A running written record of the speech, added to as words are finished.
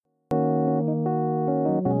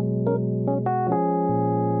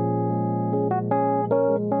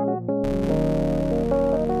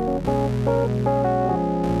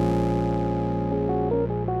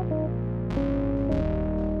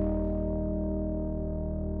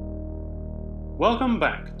Welcome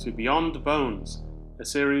back to Beyond Bones, a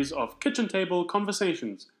series of kitchen table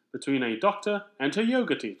conversations between a doctor and a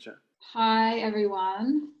yoga teacher. Hi,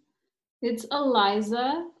 everyone. It's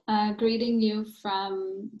Eliza greeting you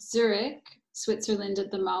from Zurich, Switzerland at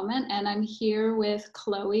the moment, and I'm here with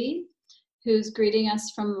Chloe, who's greeting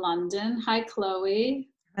us from London. Hi, Chloe.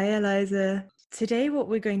 Hi, Eliza. Today, what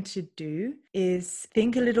we're going to do is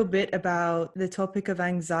think a little bit about the topic of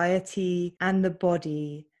anxiety and the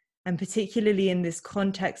body, and particularly in this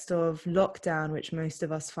context of lockdown, which most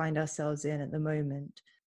of us find ourselves in at the moment.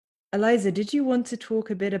 Eliza, did you want to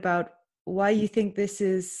talk a bit about why you think this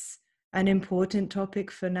is an important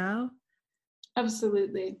topic for now?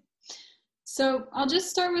 Absolutely. So I'll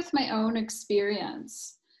just start with my own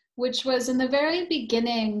experience, which was in the very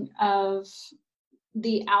beginning of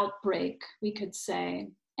the outbreak, we could say.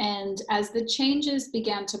 And as the changes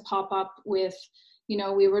began to pop up with,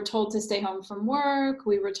 we were told to stay home from work,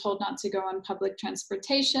 we were told not to go on public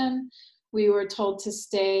transportation, we were told to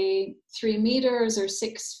stay 3 meters or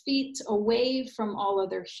 6 feet away from all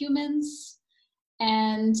other humans.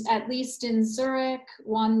 And at least in Zurich,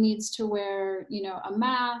 one needs to wear, a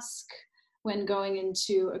mask when going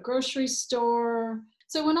into a grocery store.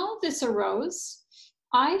 So when all of this arose,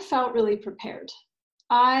 I felt really prepared.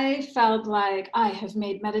 I felt like I have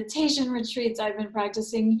made meditation retreats. I've been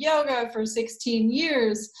practicing yoga for 16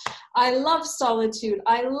 years. I love solitude.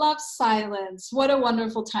 I love silence. What a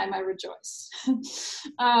wonderful time. I rejoice.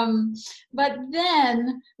 But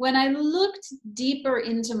then when I looked deeper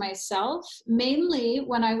into myself, mainly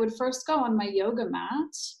when I would first go on my yoga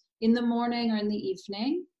mat in the morning or in the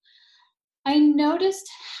evening, I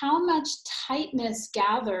noticed how much tightness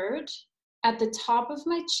gathered at the top of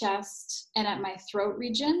my chest and at my throat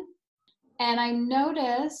region. And I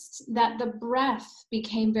noticed that the breath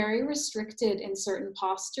became very restricted in certain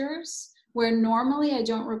postures where normally I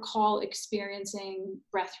don't recall experiencing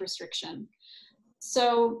breath restriction.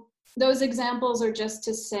 So those examples are just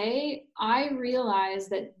to say, I realized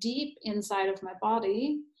that deep inside of my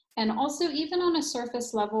body, and also even on a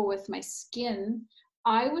surface level with my skin,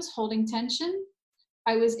 I was holding tension.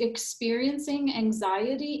 I was experiencing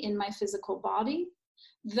anxiety in my physical body,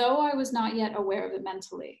 though I was not yet aware of it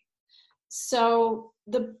mentally. So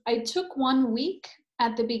I took 1 week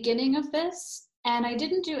at the beginning of this, and I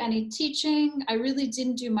didn't do any teaching. I really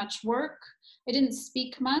didn't do much work. I didn't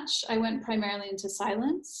speak much. I went primarily into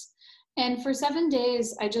silence. And for 7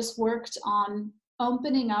 days, I just worked on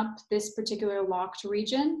opening up this particular locked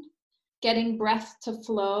region, getting breath to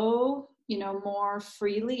flow, more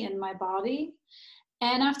freely in my body.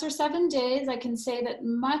 And after 7 days, I can say that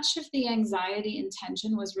much of the anxiety and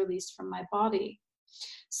tension was released from my body.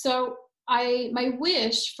 So my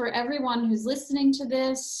wish for everyone who's listening to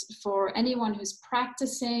this, for anyone who's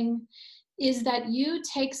practicing, is that you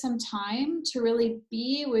take some time to really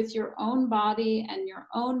be with your own body and your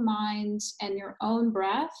own mind and your own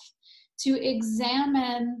breath to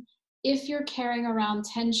examine if you're carrying around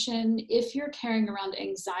tension, if you're carrying around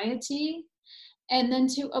anxiety, and then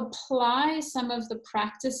to apply some of the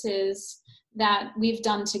practices that we've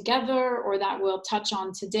done together or that we'll touch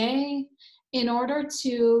on today in order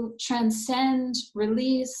to transcend,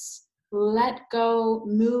 release, let go,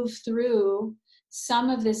 move through some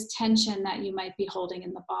of this tension that you might be holding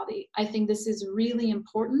in the body. I think this is really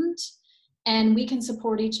important, and we can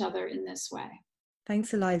support each other in this way.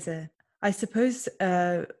 Thanks, Eliza. I suppose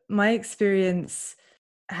my experience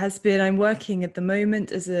has been, I'm working at the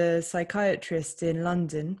moment as a psychiatrist in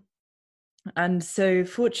London. And so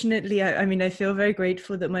fortunately, I feel very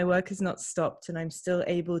grateful that my work has not stopped and I'm still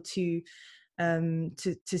able to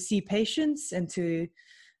see patients and to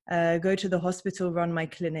go to the hospital, run my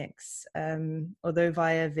clinics, although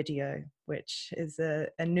via video, which is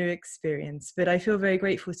a new experience. But I feel very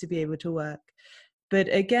grateful to be able to work. But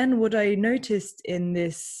again, what I noticed in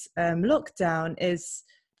this lockdown is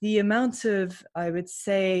the amount of, I would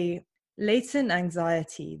say, latent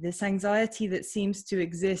anxiety, this anxiety that seems to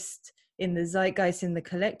exist in the zeitgeist, in the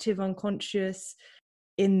collective unconscious,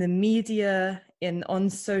 in the media, on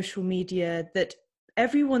social media, that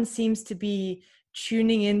everyone seems to be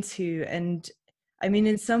tuning into. And I mean,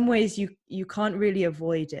 in some ways, you can't really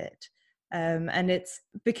avoid it. And it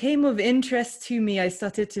became of interest to me. I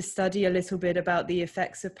started to study a little bit about the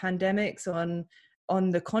effects of pandemics on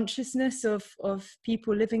the consciousness of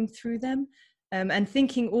people living through them, and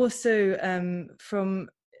thinking also from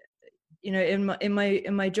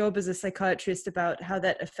in my job as a psychiatrist about how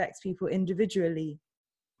that affects people individually,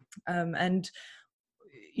 and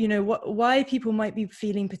why people might be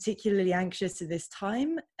feeling particularly anxious at this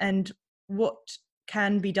time, and what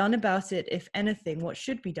can be done about it, if anything, what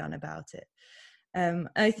should be done about it.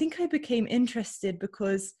 I think I became interested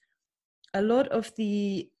because a lot of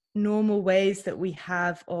the normal ways that we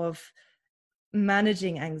have of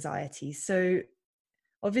managing anxiety. So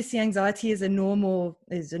obviously anxiety is a normal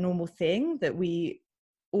thing that we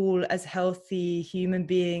all as healthy human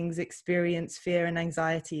beings experience. Fear and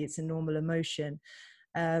anxiety, it's a normal emotion.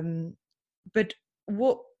 But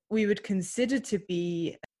what we would consider to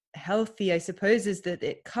be healthy, I suppose, is that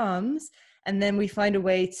it comes and then we find a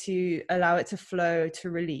way to allow it to flow, to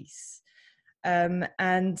release.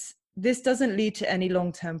 And this doesn't lead to any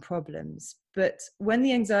long-term problems. But when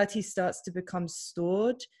the anxiety starts to become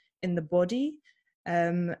stored in the body,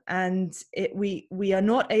 and we are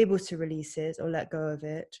not able to release it or let go of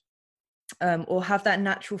it, or have that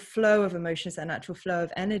natural flow of emotions, that natural flow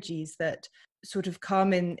of energies that sort of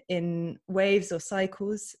come in waves or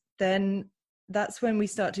cycles, then that's when we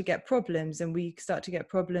start to get problems. And we start to get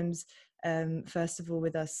problems, first of all,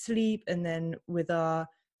 with our sleep, and then with our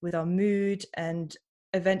mood, and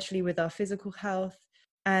eventually with our physical health.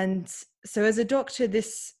 And so as a doctor,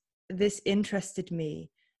 this interested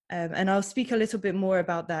me. And I'll speak a little bit more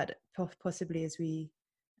about that possibly as we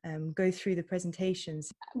go through the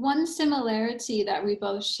presentations. One similarity that we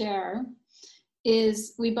both share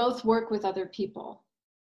is we both work with other people.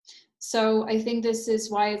 So I think this is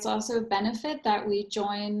why it's also a benefit that we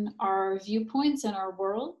join our viewpoints and our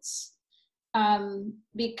worlds.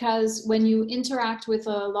 Because when you interact with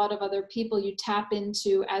a lot of other people, you tap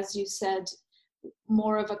into, as you said,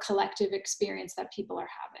 more of a collective experience that people are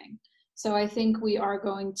having. So I think we are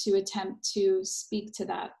going to attempt to speak to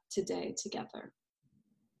that today together.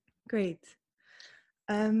 Great.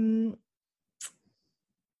 I'm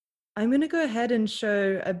going to go ahead and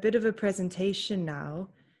show a bit of a presentation now.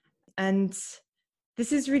 And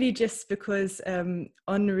this is really just because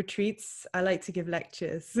on retreats, I like to give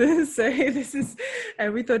lectures. So this is,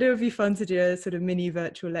 we thought it would be fun to do a sort of mini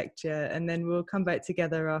virtual lecture, and then we'll come back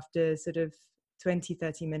together after sort of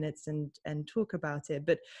 20-30 minutes and talk about it.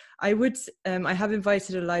 But I have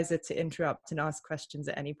invited Eliza to interrupt and ask questions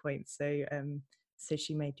at any point, so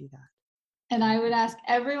she may do that. And I would ask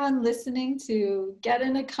everyone listening to get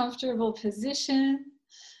in a comfortable position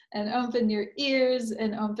and open your ears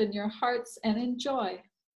and open your hearts and enjoy.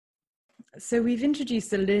 So we've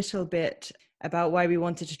introduced a little bit about why we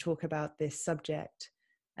wanted to talk about this subject.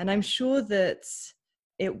 And I'm sure that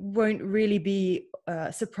it won't really be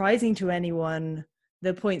surprising to anyone,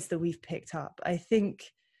 the points that we've picked up. I think,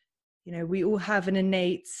 we all have an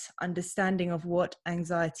innate understanding of what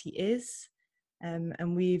anxiety is.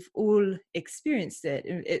 And we've all experienced it.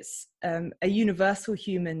 It's a universal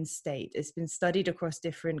human state. It's been studied across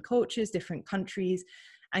different cultures, different countries.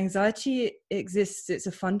 Anxiety exists. It's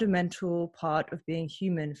a fundamental part of being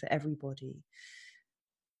human for everybody.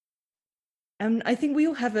 And I think we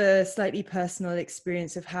all have a slightly personal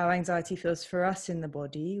experience of how anxiety feels for us in the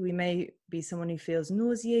body. We may be someone who feels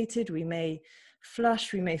nauseated. We may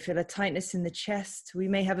flush. We may feel a tightness in the chest. We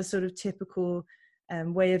may have a sort of typical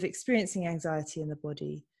way of experiencing anxiety in the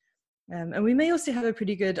body. And we may also have a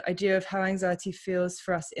pretty good idea of how anxiety feels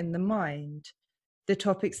for us in the mind, the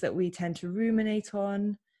topics that we tend to ruminate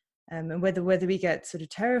on, and whether we get sort of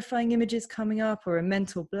terrifying images coming up, or a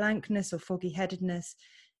mental blankness or foggy-headedness.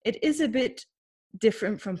 It is a bit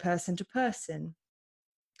different from person to person.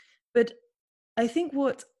 But I think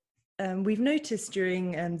what we've noticed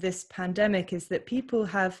during this pandemic is that people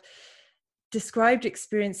have described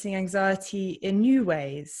experiencing anxiety in new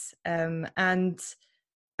ways. And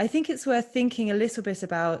I think it's worth thinking a little bit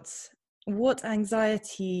about what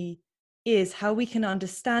anxiety is, how we can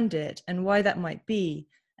understand it, and why that might be,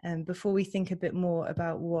 before we think a bit more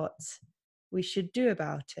about what we should do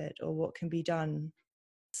about it or what can be done.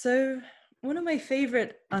 So one of my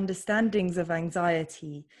favorite understandings of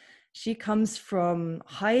anxiety, she comes from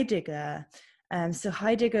Heidegger. So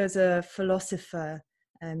Heidegger is a philosopher.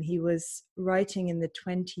 He was writing in the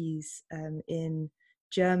 20s in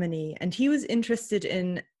Germany, and he was interested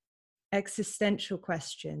in existential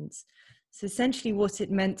questions. So essentially what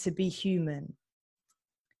it meant to be human.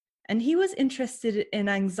 And he was interested in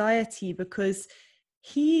anxiety because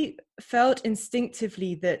he felt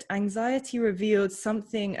instinctively that anxiety revealed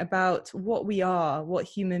something about what we are, what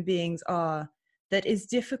human beings are, that is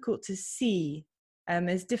difficult to see,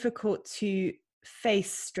 is difficult to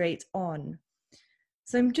face straight on.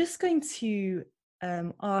 So I'm just going to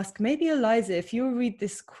ask, maybe Eliza, if you'll read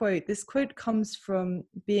this quote. This quote comes from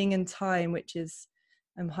Being and Time, which is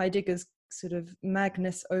Heidegger's sort of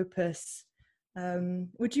magnus opus.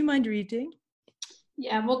 Would you mind reading?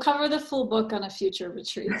 Yeah, we'll cover the full book on a future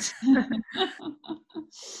retreat.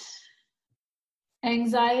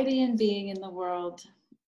 Anxiety and being in the world.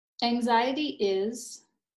 Anxiety is,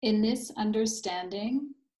 in this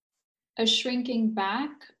understanding, a shrinking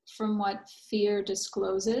back from what fear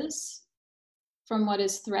discloses, from what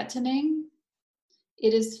is threatening.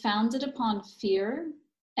 It is founded upon fear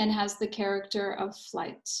and has the character of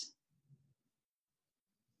flight.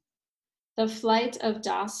 The flight of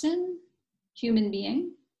Dasein, human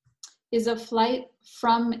being, is a flight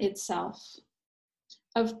from itself.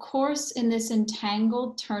 Of course, in this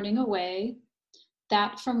entangled turning away,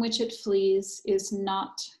 that from which it flees is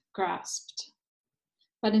not grasped.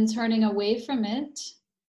 But in turning away from it,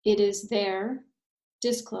 it is there,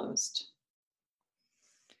 disclosed.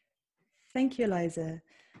 Thank you, Eliza.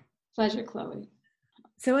 Pleasure, Chloe.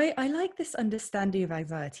 So I like this understanding of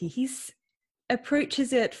anxiety. He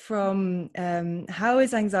approaches it from how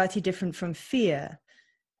is anxiety different from fear?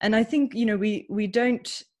 And I think, we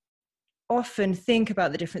don't often think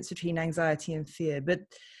about the difference between anxiety and fear, but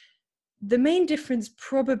the main difference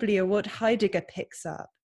probably, or what Heidegger picks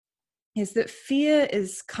up, is that fear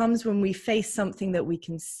comes when we face something that we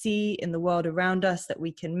can see in the world around us, that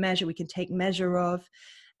we can measure, we can take measure of.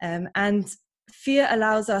 And fear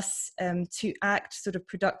allows us to act sort of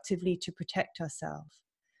productively to protect ourselves.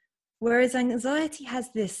 Whereas anxiety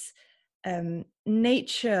has this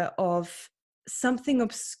nature of something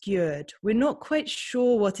obscured. We're not quite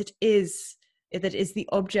sure what it is that is the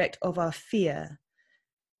object of our fear.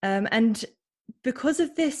 And because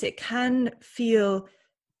of this, it can feel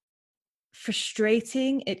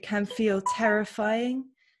frustrating, it can feel terrifying,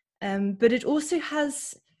 but it also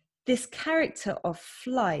has this character of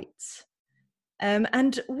flight.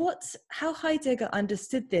 And how Heidegger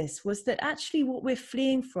understood this was that actually what we're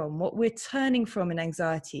fleeing from, what we're turning from in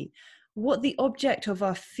anxiety, what the object of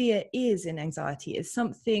our fear is in anxiety is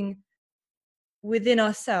something within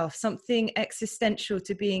ourselves, something existential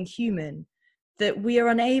to being human that we are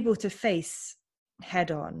unable to face head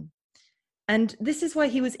on. And this is why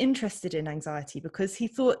he was interested in anxiety, because he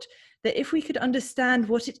thought that if we could understand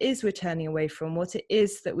what it is we're turning away from, what it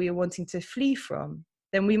is that we are wanting to flee from,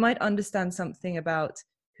 then we might understand something about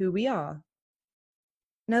who we are.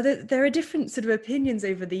 Now, there are different sort of opinions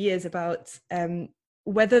over the years about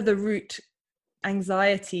whether the root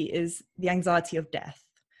anxiety is the anxiety of death.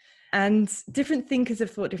 And different thinkers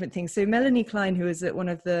have thought different things. So Melanie Klein, who is one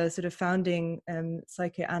of the sort of founding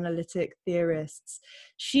psychoanalytic theorists,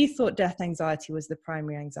 she thought death anxiety was the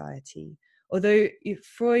primary anxiety. Although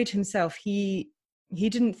Freud himself, he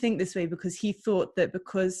didn't think this way, because he thought that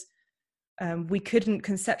because we couldn't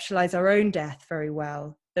conceptualize our own death very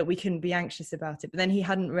well, that we couldn't be anxious about it. But then he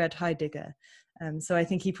hadn't read Heidegger. So I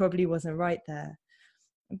think he probably wasn't right there.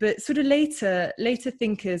 But sort of later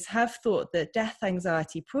thinkers have thought that death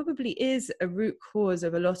anxiety probably is a root cause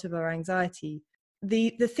of a lot of our anxiety.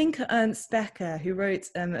 The thinker Ernst Becker, who wrote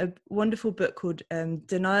a wonderful book called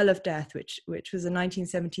Denial of Death, which was a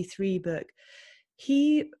 1973 book,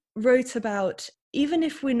 he wrote about, even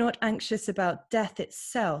if we're not anxious about death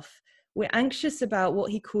itself, we're anxious about what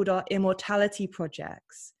he called our immortality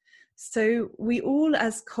projects. So we all,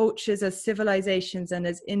 as cultures, as civilizations, and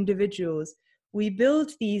as individuals, we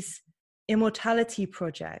build these immortality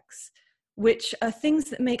projects, which are things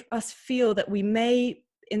that make us feel that we may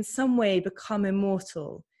in some way become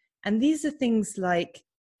immortal. And these are things like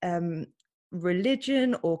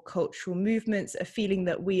religion or cultural movements, a feeling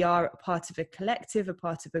that we are a part of a collective, a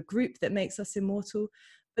part of a group that makes us immortal.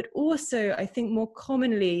 But also, I think more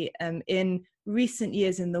commonly in recent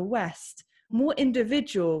years in the West, more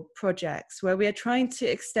individual projects where we are trying to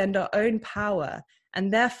extend our own power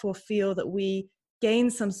and therefore feel that we gain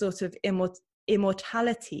some sort of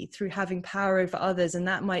immortality through having power over others. And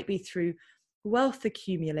that might be through wealth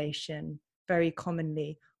accumulation, very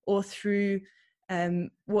commonly, or through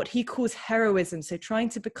what he calls heroism. So trying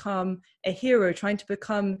to become a hero, trying to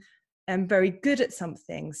become very good at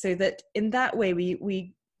something, so that in that way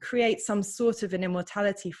we create some sort of an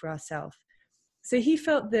immortality for ourselves. So he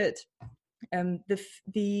felt that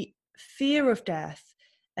the fear of death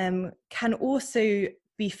can also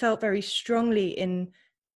be felt very strongly in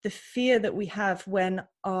the fear that we have when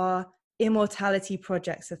our immortality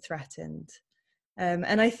projects are threatened.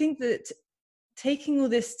 And I think that taking all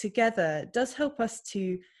this together does help us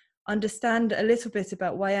to understand a little bit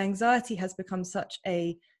about why anxiety has become such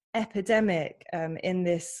an epidemic in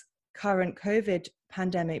this current COVID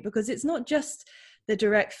pandemic, because it's not just the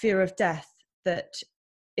direct fear of death that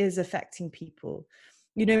is affecting people.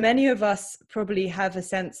 You know, many of us probably have a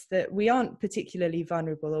sense that we aren't particularly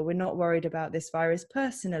vulnerable, or we're not worried about this virus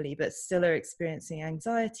personally, but still are experiencing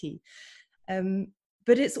anxiety.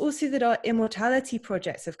 But it's also that our immortality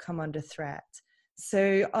projects have come under threat.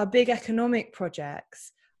 So our big economic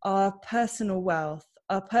projects, our personal wealth,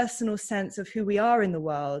 our personal sense of who we are in the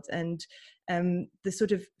world, and the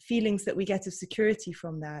sort of feelings that we get of security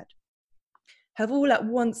from that, have all at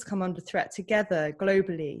once come under threat together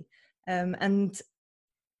globally. And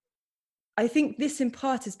I think this in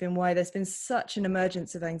part has been why there's been such an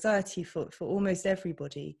emergence of anxiety for almost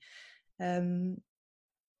everybody. Move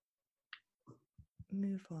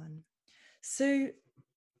on. So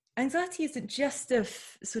anxiety isn't just a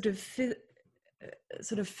sort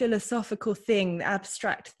of philosophical thing,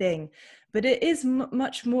 abstract thing, but it is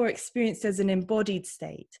much more experienced as an embodied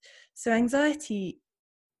state. So anxiety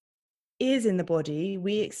is in the body,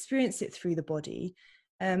 we experience it through the body,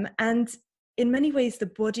 and in many ways the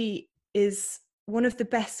body is one of the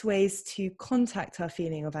best ways to contact our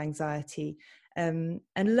feeling of anxiety, and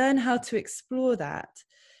learn how to explore that.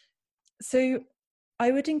 So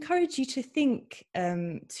I would encourage you to think,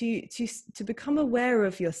 to become aware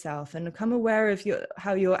of yourself and become aware of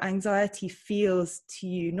how your anxiety feels to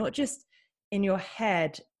you, not just in your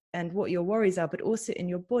head and what your worries are, but also in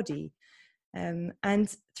your body.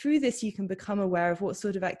 And through this, you can become aware of what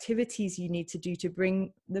sort of activities you need to do to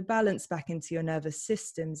bring the balance back into your nervous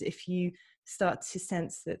systems if you start to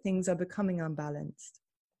sense that things are becoming unbalanced,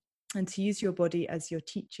 and to use your body as your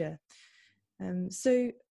teacher.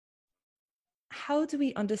 So how do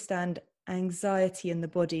we understand anxiety in the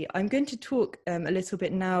body? I'm going to talk a little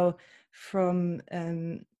bit now from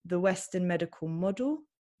the Western medical model.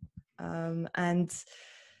 And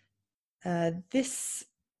this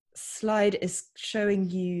slide is showing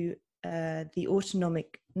you the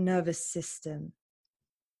autonomic nervous system.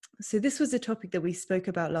 So this was a topic that we spoke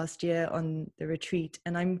about last year on the retreat,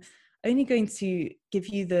 and I'm only going to give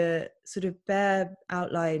you the sort of bare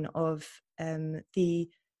outline of the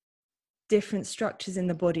different structures in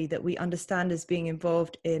the body that we understand as being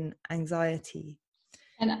involved in anxiety.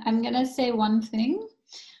 And I'm going to say one thing,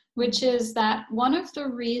 which is that one of the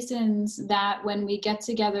reasons that when we get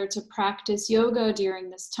together to practice yoga during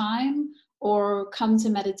this time or come to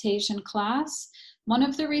meditation class, one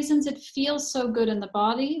of the reasons it feels so good in the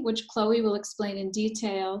body, which Chloe will explain in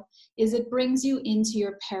detail, is it brings you into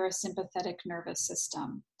your parasympathetic nervous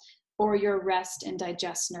system or your rest and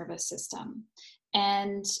digest nervous system.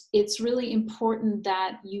 And it's really important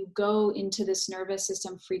that you go into this nervous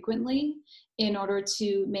system frequently in order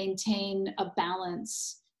to maintain a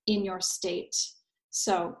balance in your state.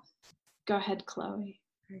 So go ahead, Chloe.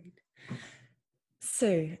 Great.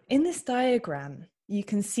 So in this diagram, you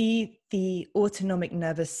can see the autonomic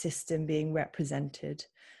nervous system being represented.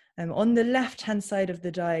 On the left-hand side of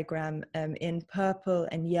the diagram, in purple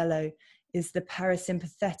and yellow, is the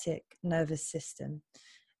parasympathetic nervous system.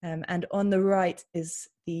 And on the right is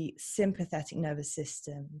the sympathetic nervous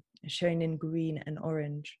system, shown in green and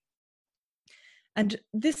orange. And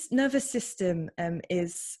this nervous system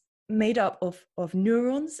is made up of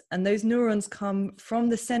neurons, and those neurons come from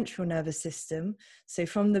the central nervous system, so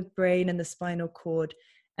from the brain and the spinal cord,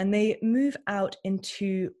 and they move out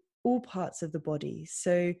into all parts of the body.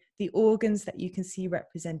 So the organs that you can see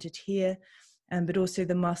represented here, but also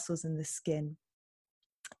the muscles and the skin.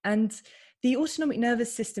 And the autonomic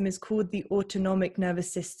nervous system is called the autonomic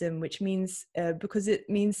nervous system, which means, because it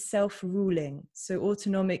means self-ruling. So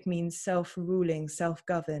autonomic means self-ruling,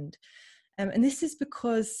 self-governed. And this is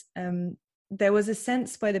because there was a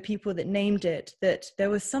sense by the people that named it that there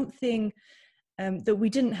was something that we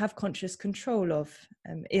didn't have conscious control of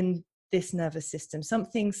in this nervous system,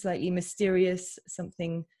 something slightly mysterious,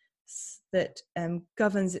 something that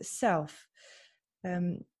governs itself.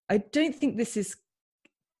 I don't think this is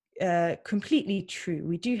completely true.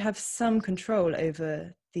 We do have some control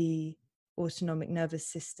over the autonomic nervous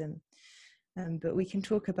system, but we can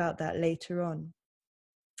talk about that later on.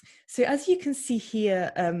 So as you can see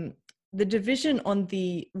here, the division on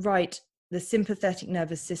the right, the sympathetic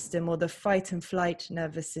nervous system or the fight and flight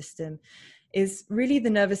nervous system, is really the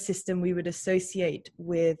nervous system we would associate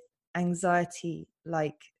with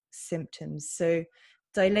anxiety-like symptoms. So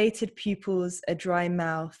dilated pupils, a dry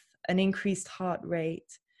mouth, an increased heart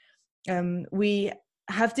rate. We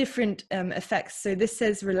have different effects. So this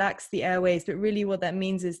says relax the airways, but really what that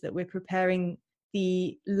means is that we're preparing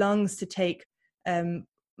the lungs to take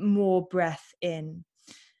more breath in.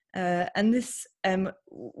 And this,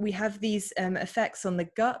 we have these effects on the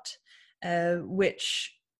gut,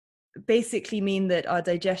 which basically mean that our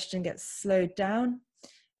digestion gets slowed down.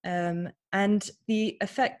 And the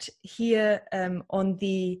effect here on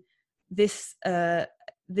this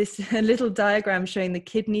little diagram showing the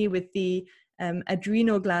kidney with the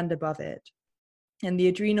adrenal gland above it. And the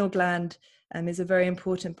adrenal gland is a very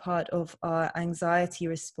important part of our anxiety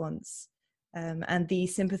response. And the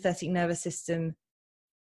sympathetic nervous system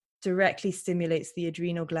directly stimulates the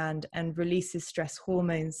adrenal gland and releases stress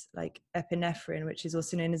hormones like epinephrine, which is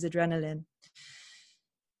also known as adrenaline.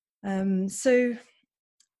 So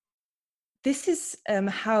this is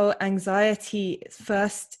how anxiety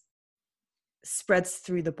first spreads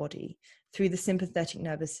through the body, through the sympathetic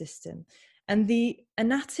nervous system. And the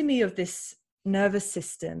anatomy of this nervous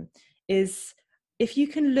system is, if you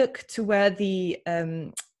can look to where the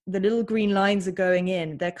little green lines are going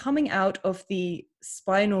in, they're coming out of the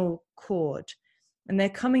spinal cord, and they're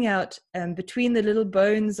coming out between the little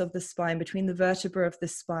bones of the spine, between the vertebrae of the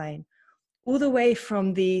spine, all the way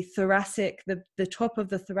from the thoracic, the top of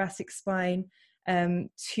the thoracic spine,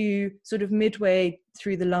 to sort of midway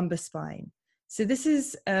through the lumbar spine. So this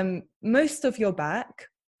is most of your back,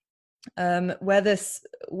 where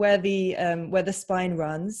the spine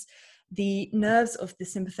runs. The nerves of the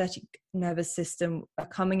sympathetic nervous system are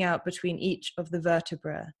coming out between each of the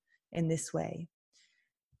vertebrae in this way.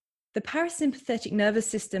 The parasympathetic nervous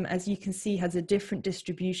system, as you can see, has a different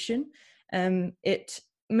distribution. It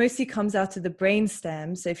mostly comes out of the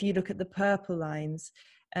brainstem. So if you look at the purple lines,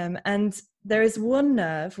 and there is one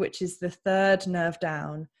nerve, which is the third nerve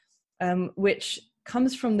down, which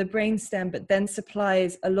comes from the brainstem, but then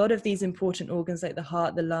supplies a lot of these important organs like the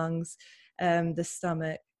heart, the lungs, the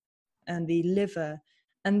stomach, and the liver.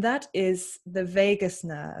 And that is the vagus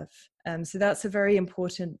nerve. So that's a very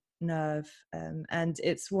important nerve, and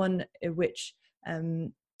it's one in which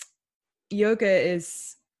yoga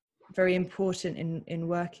is very important in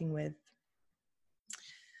working with.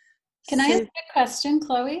 Can I ask a question,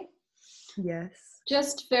 Chloe? Yes.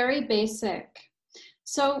 Just very basic.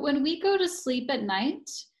 So when we go to sleep at night,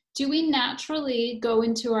 do we naturally go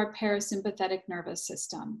into our parasympathetic nervous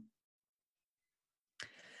system?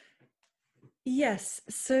 Yes.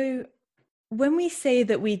 So when we say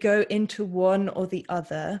that we go into one or the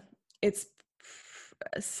other, it's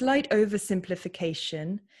a slight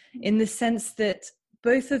oversimplification in the sense that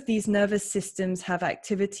both of these nervous systems have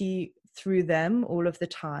activity through them all of the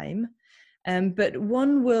time, but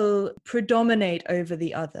one will predominate over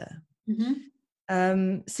the other.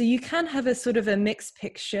 Mm-hmm. So you can have a sort of a mixed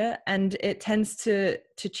picture, and it tends to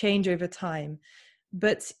change over time.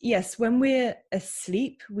 But yes, when we're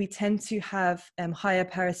asleep, we tend to have higher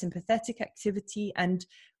parasympathetic activity, and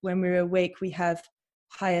when we're awake, we have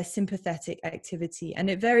higher sympathetic activity, and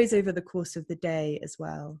it varies over the course of the day as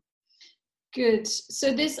well. Good.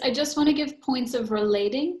 So this, I just want to give points of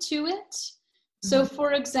relating to it. So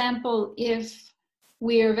for example, if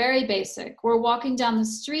we're very basic, we're walking down the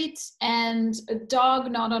street and a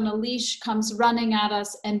dog not on a leash comes running at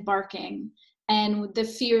us and barking, and the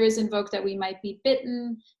fear is invoked that we might be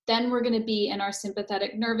bitten, then we're going to be in our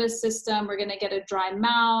sympathetic nervous system. We're going to get a dry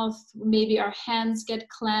mouth. Maybe our hands get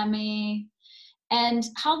clammy. And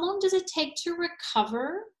how long does it take to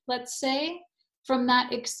recover, let's say, from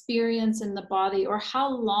that experience in the body? Or how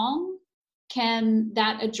long can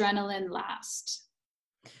that adrenaline last?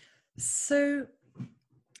 So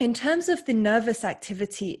in terms of the nervous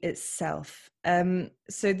activity itself,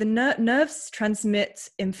 so the nerves transmit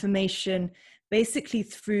information basically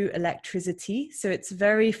through electricity. So it's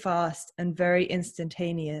very fast and very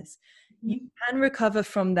instantaneous. Mm-hmm. You can recover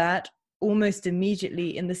from that almost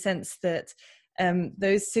immediately, in the sense that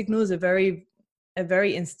those signals are very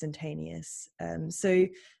instantaneous. So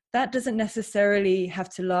that doesn't necessarily have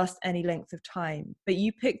to last any length of time. But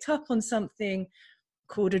you picked up on something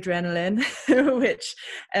called adrenaline, which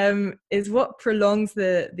is what prolongs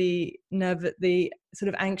the sort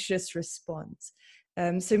of anxious response.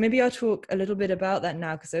 So maybe I'll talk a little bit about that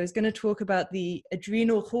now, because I was going to talk about the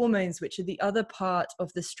adrenal hormones, which are the other part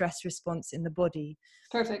of the stress response in the body.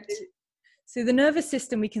 Perfect. So the nervous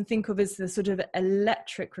system we can think of as the sort of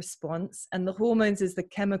electric response, and the hormones is the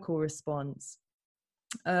chemical response.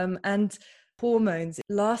 And hormones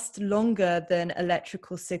last longer than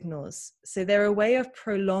electrical signals. So they're a way of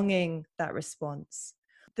prolonging that response.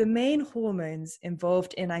 The main hormones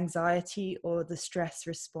involved in anxiety or the stress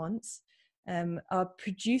response are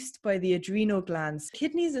produced by the adrenal glands.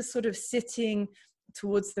 Kidneys are sort of sitting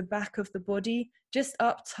towards the back of the body, just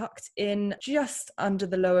up tucked in, just under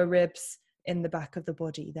the lower ribs in the back of the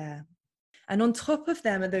body there. And on top of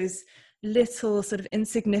them are those little sort of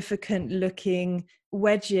insignificant looking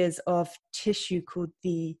wedges of tissue called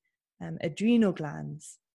the adrenal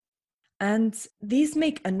glands. And these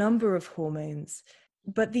make a number of hormones,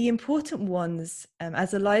 but the important ones,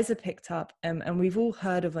 as Eliza picked up, and we've all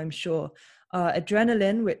heard of, I'm sure, are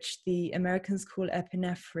adrenaline, which the Americans call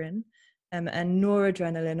epinephrine, and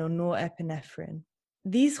noradrenaline or norepinephrine.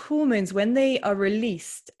 These hormones, when they are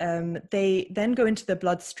released, they then go into the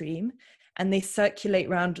bloodstream, and they circulate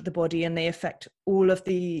around the body and they affect all of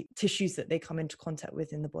the tissues that they come into contact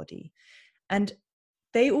with in the body. And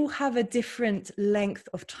they all have a different length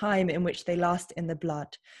of time in which they last in the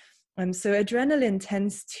blood. So adrenaline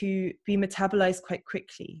tends to be metabolized quite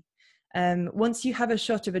quickly. Once you have a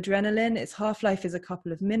shot of adrenaline, its half-life is a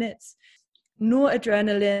couple of minutes.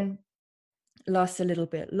 Noradrenaline lasts a little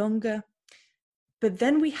bit longer. But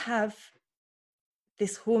then we have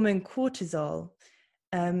this hormone cortisol,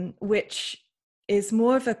 which is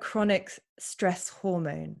more of a chronic stress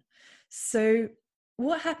hormone. So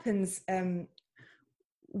what happens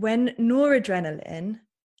when noradrenaline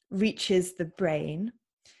reaches the brain,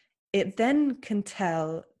 it then can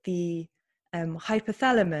tell the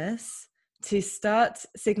hypothalamus to start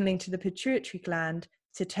signaling to the pituitary gland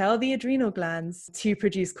to tell the adrenal glands to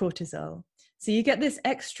produce cortisol. So you get this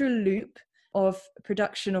extra loop of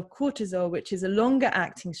production of cortisol, which is a longer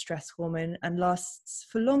acting stress hormone and lasts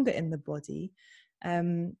for longer in the body.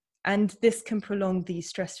 And this can prolong the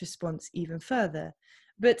stress response even further.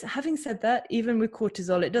 But having said that, even with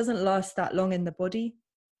cortisol, it doesn't last that long in the body,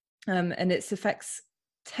 and its effects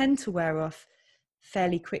tend to wear off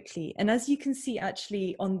fairly quickly. And as you can see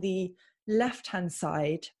actually on the left-hand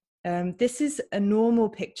side, this is a normal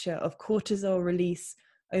picture of cortisol release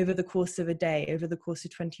over the course of a day, over the course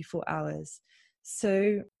of 24 hours.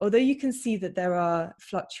 So although you can see that there are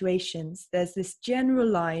fluctuations, there's this general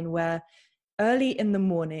line where early in the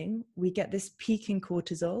morning, we get this peak in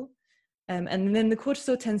cortisol, and then the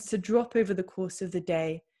cortisol tends to drop over the course of the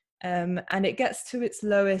day, and it gets to its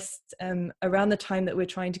lowest around the time that we're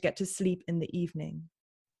trying to get to sleep in the evening.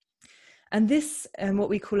 And this, what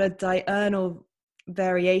we call a diurnal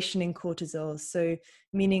variation in cortisol, so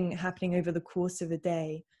meaning happening over the course of a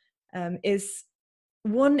day, is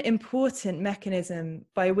one important mechanism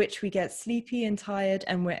by which we get sleepy and tired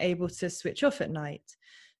and we're able to switch off at night.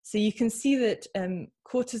 So you can see that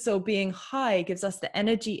cortisol being high gives us the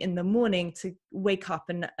energy in the morning to wake up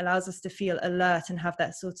and allows us to feel alert and have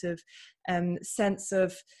that sort of sense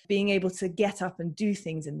of being able to get up and do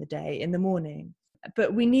things in the day, in the morning.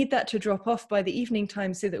 But we need that to drop off by the evening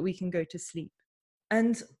time so that we can go to sleep.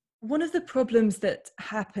 And one of the problems that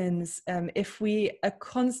happens if we are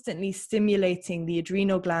constantly stimulating the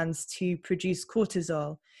adrenal glands to produce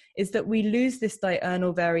cortisol is that we lose this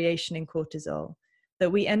diurnal variation in cortisol,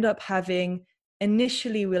 that we end up having,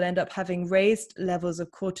 initially we'll end up having raised levels of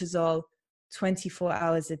cortisol 24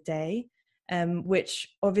 hours a day,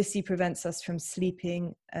 which obviously prevents us from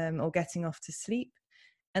sleeping or getting off to sleep.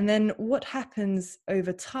 And then what happens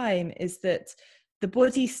over time is that the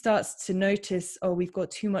body starts to notice, oh, we've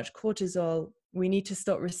got too much cortisol. We need to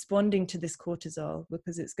stop responding to this cortisol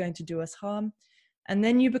because it's going to do us harm. And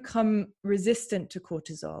then you become resistant to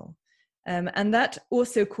cortisol. And that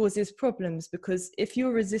also causes problems because if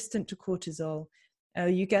you're resistant to cortisol,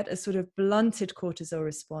 you get a sort of blunted cortisol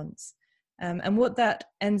response. And what that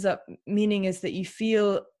ends up meaning is that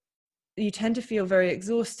you tend to feel very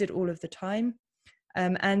exhausted all of the time.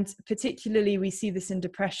 And particularly we see this in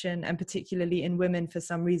depression and particularly in women for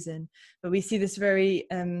some reason, but we see this very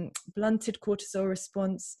blunted cortisol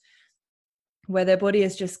response where their body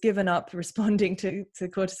has just given up responding to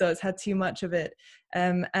cortisol. It's had too much of it.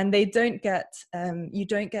 And they don't get, you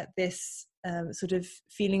don't get this sort of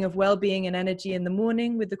feeling of well-being and energy in the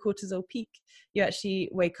morning with the cortisol peak. You actually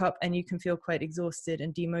wake up and you can feel quite exhausted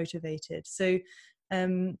and demotivated. So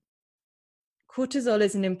cortisol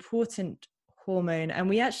is an important hormone, and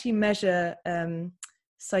we actually measure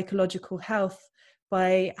psychological health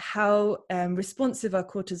by how responsive our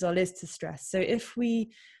cortisol is to stress. So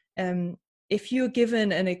if you're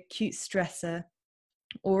given an acute stressor,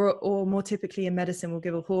 or more typically in medicine, we'll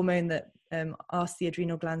give a hormone that asks the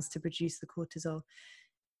adrenal glands to produce the cortisol.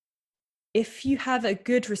 If you have a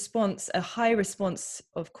good response, a high response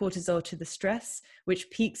of cortisol to the stress,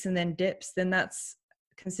 which peaks and then dips, then that's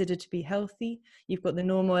considered to be healthy. You've got the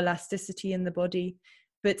normal elasticity in the body.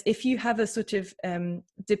 But if you have a sort of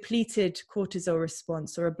depleted cortisol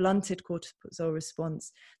response or a blunted cortisol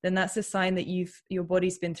response, then that's a sign that your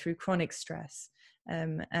body's been through chronic stress,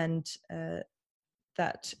 and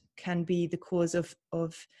that can be the cause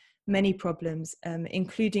of many problems,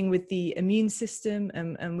 including with the immune system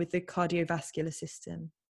and with the cardiovascular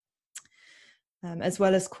system, as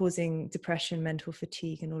well as causing depression, mental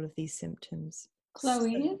fatigue, and all of these symptoms.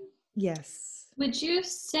 Chloe? Yes. Would you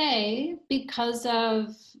say because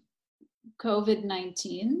of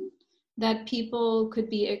COVID-19 that people could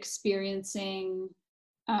be experiencing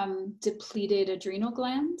depleted adrenal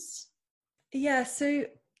glands? Yeah, so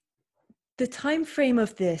the time frame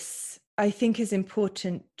of this, I think, is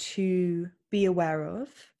important to be aware of.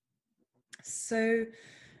 So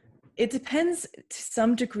It depends to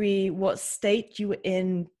some degree what state you were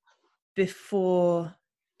in before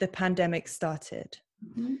the pandemic started.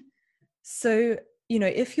 Mm-hmm. So, you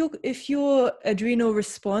know, if your adrenal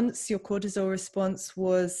response, your cortisol response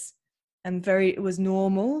was was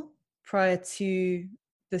normal prior to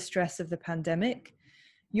the stress of the pandemic,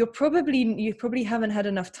 you probably haven't had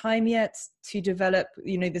enough time yet to develop,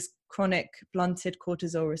 you know, this chronic blunted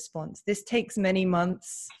cortisol response. This takes many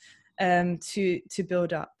months to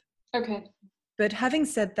build up. Okay. But having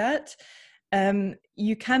said that,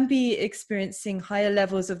 you can be experiencing higher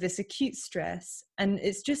levels of this acute stress. And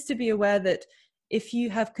it's just to be aware that if you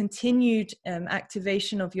have continued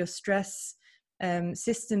activation of your stress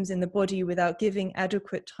systems in the body without giving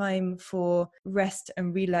adequate time for rest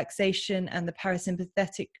and relaxation and the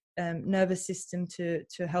parasympathetic nervous system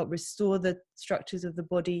to help restore the structures of the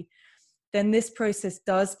body, then this process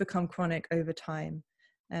does become chronic over time.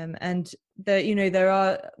 And there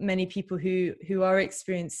are many people who are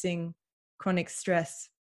experiencing chronic stress,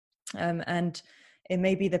 and it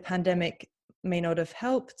may be the pandemic may not have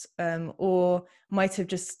helped, or might have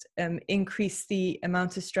just increased the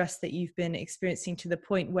amount of stress that you've been experiencing to the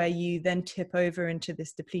point where you then tip over into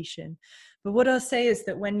this depletion. But what I'll say is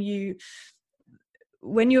that when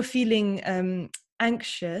you're feeling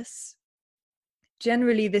anxious,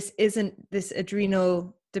 generally this isn't this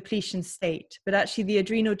adrenal depletion state, but actually the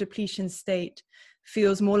adrenal depletion state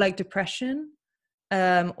feels more like depression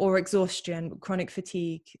or exhaustion, chronic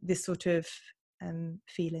fatigue, this sort of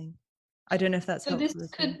feeling. I don't know if that's helpful. So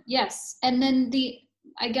this could, yes. And then the,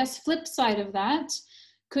 I guess, flip side of that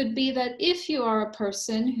could be that if you are a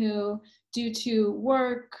person who, due to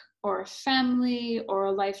work or family or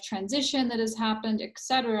a life transition that has happened,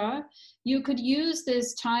 etc., you could use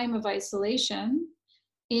this time of isolation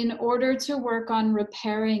in order to work on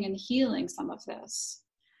repairing and healing some of this.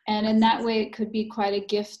 And in that way, it could be quite a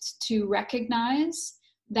gift to recognize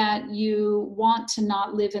that you want to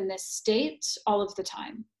not live in this state all of the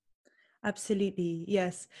time. Absolutely,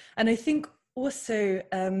 yes. And I think also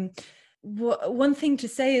one thing to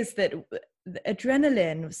say is that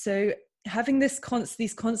adrenaline, so having these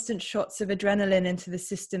constant shots of adrenaline into the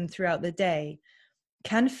system throughout the day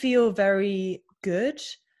can feel very good.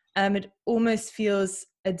 It almost feels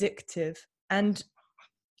addictive. And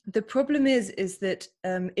the problem is that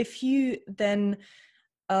if you then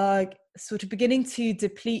are sort of beginning to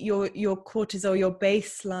deplete your cortisol, your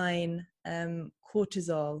baseline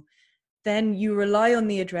cortisol, then you rely on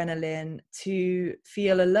the adrenaline to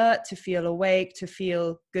feel alert, to feel awake, to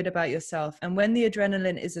feel good about yourself. And when the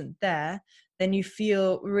adrenaline isn't there, then you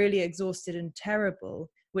feel really exhausted and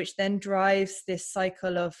terrible, which then drives this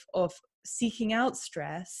cycle of seeking out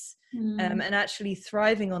stress and actually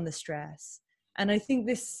thriving on the stress. And I think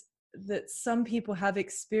that some people have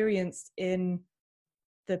experienced in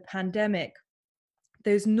the pandemic,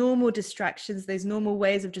 those normal distractions, those normal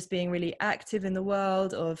ways of just being really active in the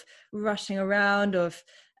world, of rushing around, of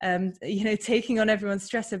taking on everyone's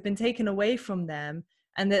stress, have been taken away from them.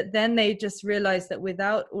 And that then they just realize that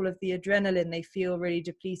without all of the adrenaline, they feel really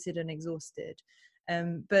depleted and exhausted.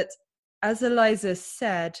 But as Eliza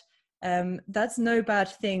said, that's no bad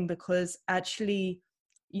thing, because actually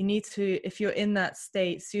you need to, if you're in that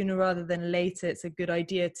state, sooner rather than later, it's a good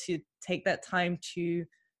idea to take that time to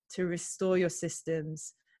restore your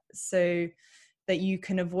systems so that you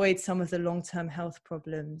can avoid some of the long-term health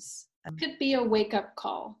problems. Could be a wake-up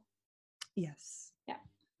call. Yes. Yeah.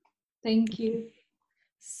 Thank you.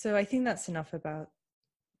 So I think that's enough about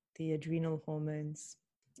the adrenal hormones.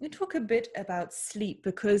 I'm going to talk a bit about sleep,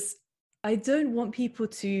 because I don't want people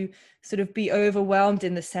to sort of be overwhelmed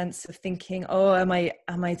in the sense of thinking, oh, am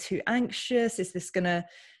I too anxious? Is this going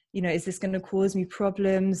to cause me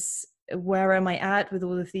problems? Where am I at with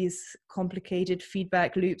all of these complicated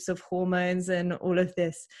feedback loops of hormones and all of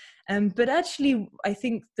this? But actually, I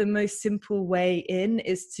think the most simple way in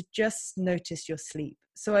is to just notice your sleep.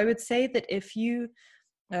 So I would say that if you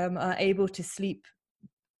are able to sleep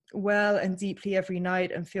well and deeply every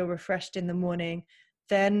night and feel refreshed in the morning,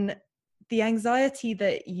 then the anxiety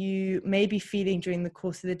that you may be feeling during the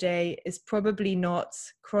course of the day is probably not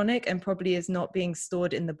chronic and probably is not being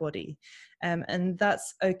stored in the body. And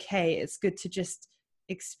that's okay. It's good to just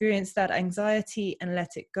experience that anxiety and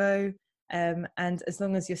let it go. And as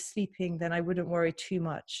long as you're sleeping, then I wouldn't worry too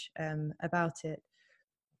much about it.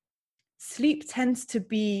 Sleep tends to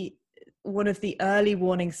be one of the early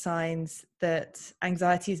warning signs that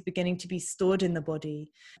anxiety is beginning to be stored in the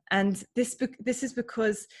body. And this is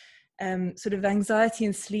because sort of anxiety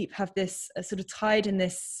and sleep have this sort of tied in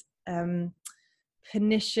this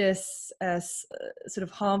pernicious sort of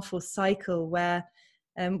harmful cycle where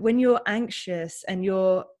when you're anxious and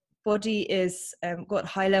you're body is got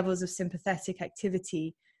high levels of sympathetic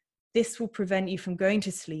activity, this will prevent you from going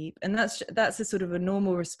to sleep. And that's a sort of a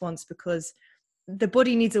normal response, because the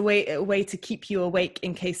body needs a way to keep you awake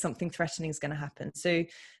in case something threatening is going to happen. So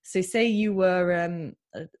say you were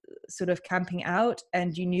sort of camping out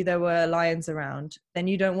and you knew there were lions around, then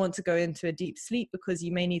you don't want to go into a deep sleep because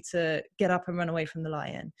you may need to get up and run away from the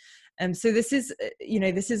lion. So this is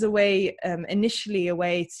a way, initially a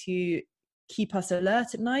way to keep us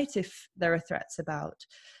alert at night if there are threats about.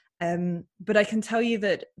 But I can tell you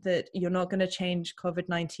that you're not going to change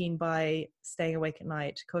COVID-19 by staying awake at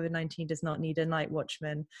night. COVID-19 does not need a night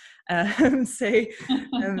watchman. So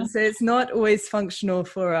it's not always functional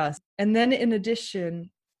for us. And then in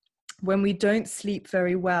addition, when we don't sleep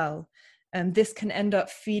very well, this can end up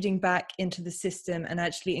feeding back into the system and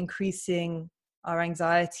actually increasing our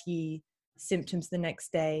anxiety symptoms the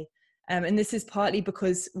next day. And this is partly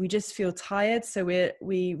because we just feel tired. So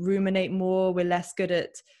we ruminate more. We're less good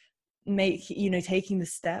at taking the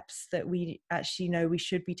steps that we actually know we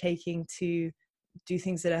should be taking to do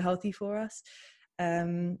things that are healthy for us,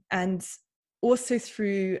 and also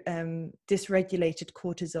through dysregulated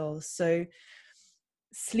cortisol. So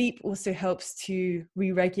sleep also helps to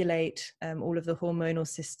re-regulate all of the hormonal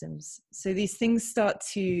systems. So these things start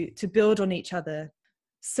to build on each other.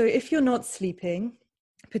 So if you're not sleeping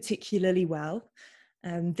particularly well,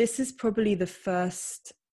 this is probably the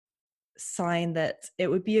first sign that it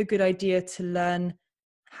would be a good idea to learn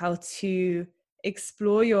how to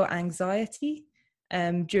explore your anxiety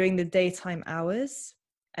during the daytime hours,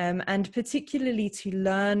 and particularly to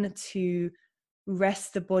learn to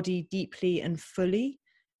rest the body deeply and fully.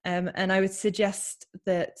 And I would suggest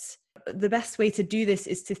that the best way to do this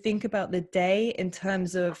is to think about the day in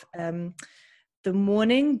terms of the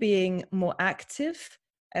morning being more active,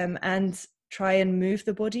 and try and move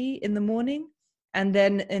the body in the morning. And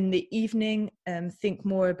then in the evening, think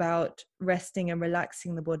more about resting and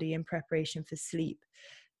relaxing the body in preparation for sleep.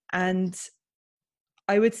 And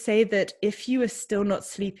I would say that if you are still not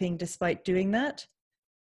sleeping despite doing that,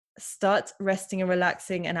 start resting and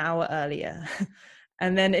relaxing an hour earlier.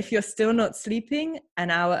 And then if you're still not sleeping, an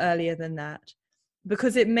hour earlier than that.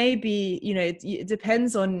 Because it may be, it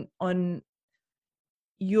depends on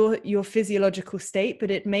your physiological state,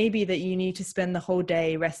 but it may be that you need to spend the whole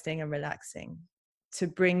day resting and relaxing to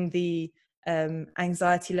bring the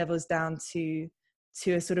anxiety levels down to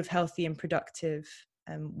a sort of healthy and productive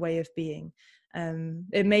way of being.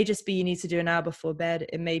 It may just be you need to do an hour before bed.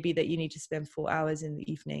 It may be that you need to spend 4 hours in the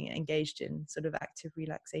evening engaged in sort of active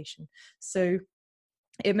relaxation. So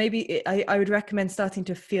it may be, I would recommend starting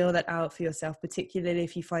to feel that out for yourself, particularly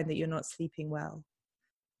if you find that you're not sleeping well.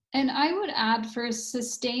 And I would add, for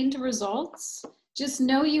sustained results, just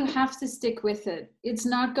know you have to stick with it. It's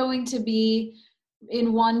not going to be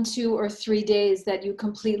in 1, 2, or 3 days that you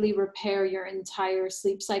completely repair your entire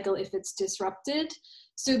sleep cycle if it's disrupted.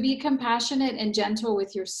 So be compassionate and gentle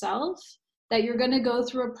with yourself, that you're going to go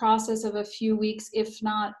through a process of a few weeks, if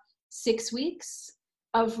not 6 weeks,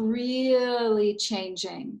 of really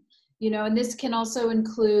changing. And this can also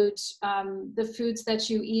include the foods that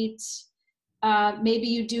you eat. Maybe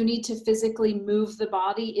you do need to physically move the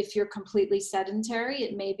body if you're completely sedentary.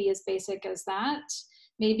 It may be as basic as that.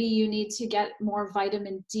 Maybe you need to get more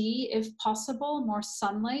vitamin D if possible. More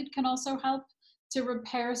sunlight can also help to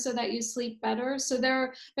repair so that you sleep better. So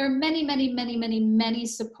there are many, many, many, many, many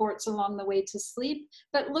supports along the way to sleep.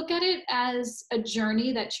 But look at it as a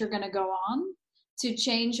journey that you're going to go on to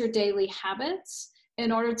change your daily habits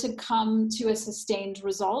in order to come to a sustained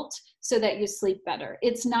result so that you sleep better.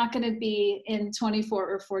 It's not going to be in 24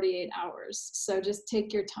 or 48 hours. So just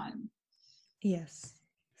take your time. Yes.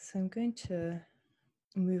 So I'm going to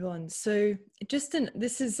move on. So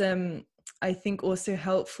this is, I think, also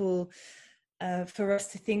helpful for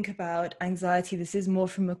us to think about anxiety. This is more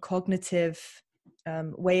from a cognitive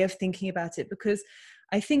way of thinking about it, because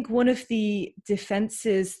I think one of the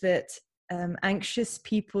defenses that anxious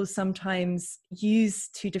people sometimes use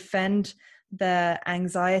to defend their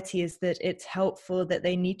anxiety is that it's helpful, that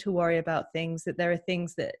they need to worry about things, that there are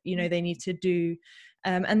things that they need to do,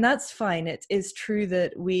 and that's fine. It is true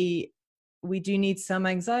that we do need some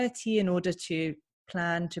anxiety in order to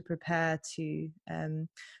plan, to prepare, to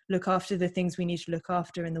look after the things we need to look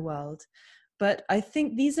after in the world. But I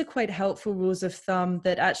think these are quite helpful rules of thumb,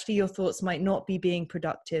 that actually your thoughts might not be being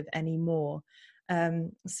productive anymore.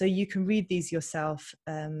 So you can read these yourself.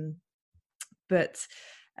 But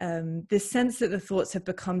this sense that the thoughts have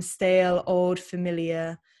become stale, old,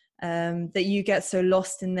 familiar, that you get so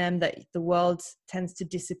lost in them that the world tends to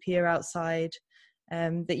disappear outside,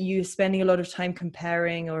 that you're spending a lot of time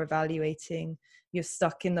comparing or evaluating, you're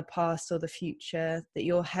stuck in the past or the future, that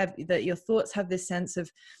your thoughts have this sense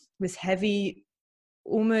of this heavy,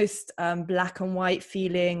 almost black and white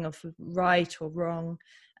feeling of right or wrong,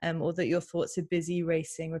 or that your thoughts are busy,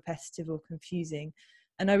 racing, repetitive, or confusing.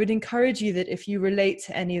 And I would encourage you that if you relate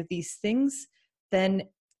to any of these things, then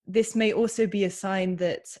this may also be a sign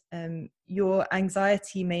that your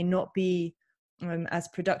anxiety may not be as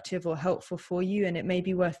productive or helpful for you, and it may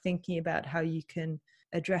be worth thinking about how you can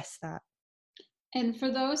address that. And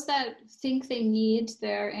for those that think they need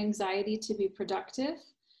their anxiety to be productive,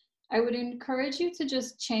 I would encourage you to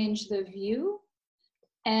just change the view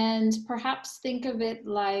and perhaps think of it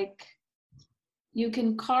like you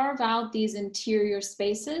can carve out these interior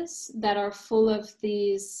spaces that are full of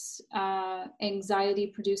these anxiety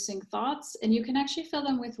producing thoughts, and you can actually fill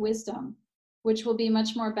them with wisdom, which will be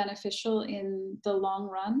much more beneficial in the long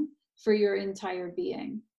run for your entire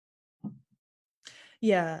being.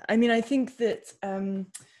 Yeah, I mean, I think that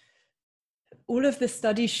all of the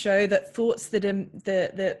studies show that thoughts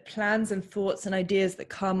the plans and thoughts and ideas that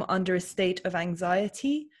come under a state of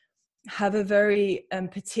anxiety have a very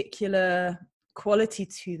particular quality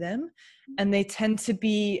to them, and they tend to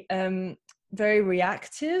be very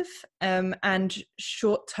reactive and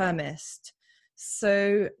short-termist.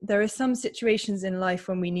 So there are some situations in life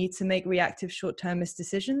when we need to make reactive short-termist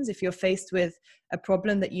decisions. If you're faced with a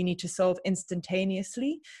problem that you need to solve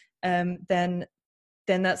instantaneously, then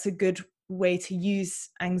that's a good way to use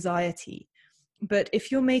anxiety. But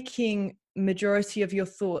if you're making majority of your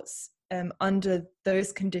thoughts under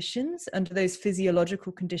those conditions, under those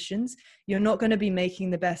physiological conditions, you're not going to be making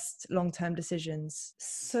the best long-term decisions.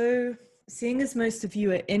 So, seeing as most of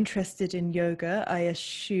you are interested in yoga,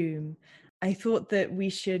 I thought that we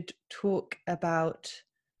should talk about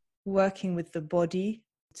working with the body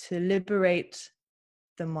to liberate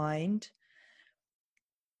the mind.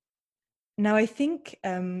 Now, I think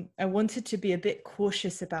I wanted to be a bit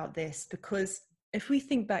cautious about this, because if we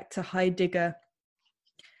think back to Heidegger,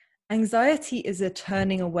 anxiety is a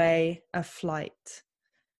turning away, a flight.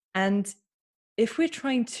 And if we're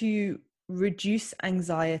trying to reduce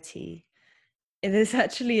anxiety, it is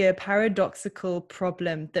actually a paradoxical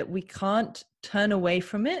problem that we can't turn away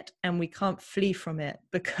from it and we can't flee from it,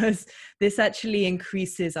 because this actually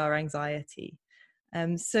increases our anxiety.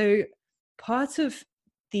 So part of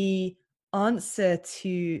the answer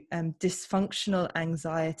to dysfunctional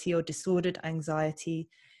anxiety or disordered anxiety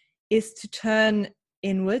is to turn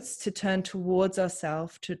inwards, to turn towards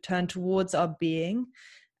ourselves, to turn towards our being,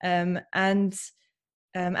 and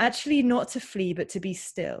actually not to flee, but to be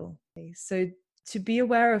still. So to be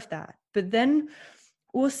aware of that. But then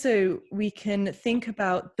also we can think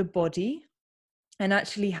about the body and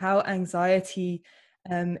actually how anxiety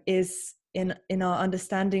is in our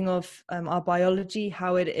understanding of our biology,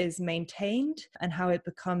 how it is maintained and how it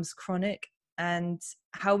becomes chronic, and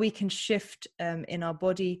how we can shift in our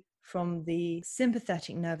body from the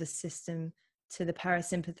sympathetic nervous system to the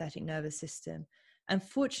parasympathetic nervous system. And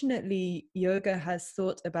fortunately, yoga has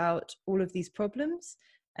thought about all of these problems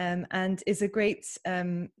and is a great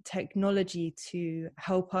technology to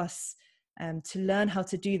help us to learn how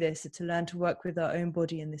to do this, to learn to work with our own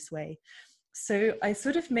body in this way. So I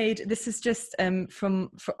sort of made, this is just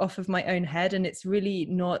off of my own head, and it's really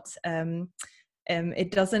not,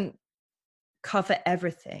 it doesn't cover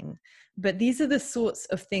everything, but these are the sorts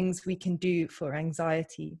of things we can do for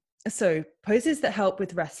anxiety. So poses that help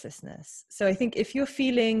with restlessness. So I think if you're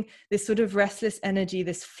feeling this sort of restless energy,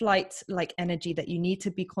 this flight-like energy that you need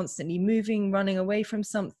to be constantly moving, running away from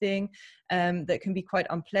something that can be quite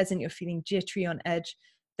unpleasant, you're feeling jittery, on edge,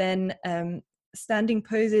 then standing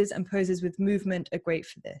poses and poses with movement are great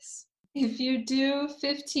for this. If you do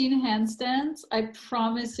 15 handstands, I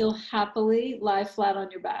promise you'll happily lie flat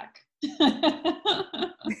on your back.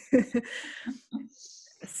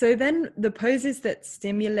 So then the poses that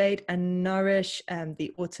stimulate and nourish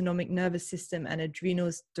the autonomic nervous system and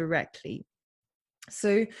adrenals directly.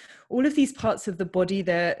 So all of these parts of the body,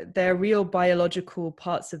 they're real biological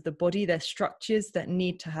parts of the body. They're structures that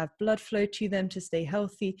need to have blood flow to them to stay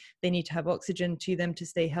healthy. They need to have oxygen to them to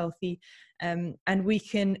stay healthy. And we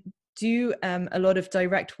can do a lot of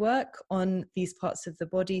direct work on these parts of the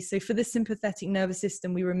body. So for the sympathetic nervous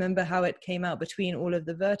system, we remember how it came out between all of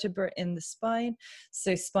the vertebrae in the spine.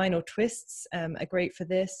 So spinal twists are great for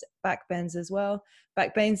this, back bends as well.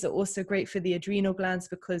 Back bends are also great for the adrenal glands,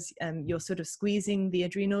 because you're sort of squeezing the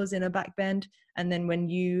adrenals in a back bend. And then when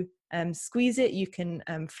you squeeze it, you can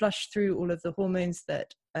flush through all of the hormones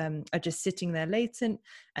that are just sitting there latent.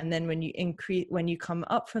 And then when you come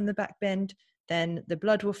up from the back bend, then the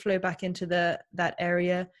blood will flow back into that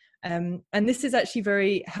area, And this is actually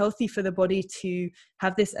very healthy for the body to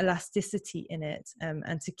have this elasticity in it,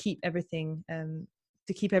 and to keep everything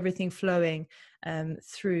flowing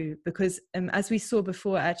through, because as we saw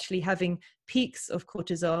before, actually having peaks of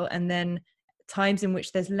cortisol and then times in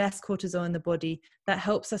which there's less cortisol in the body, that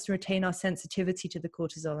helps us retain our sensitivity to the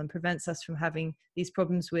cortisol and prevents us from having these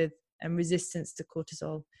problems with resistance to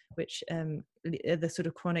cortisol, which are the sort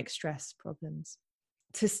of chronic stress problems.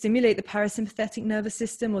 To stimulate the parasympathetic nervous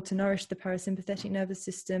system, or to nourish the parasympathetic nervous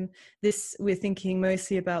system, this, we're thinking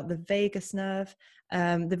mostly about the vagus nerve.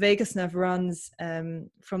 The vagus nerve runs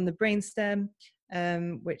from the brainstem,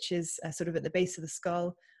 which is sort of at the base of the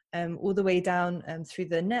skull, all the way down through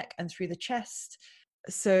the neck and through the chest.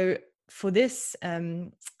 So for this,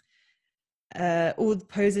 all the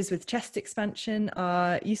poses with chest expansion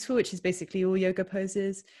are useful, which is basically all yoga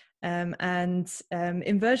poses. And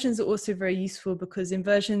inversions are also very useful, because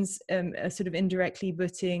inversions are sort of indirectly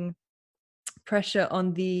putting pressure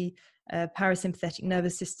on the parasympathetic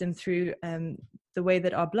nervous system through the way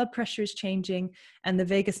that our blood pressure is changing, and the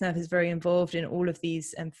vagus nerve is very involved in all of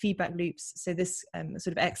these feedback loops. So this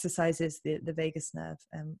sort of exercises the vagus nerve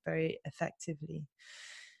very effectively.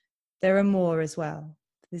 There are more as well.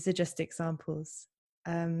 These are just examples.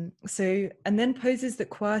 And then poses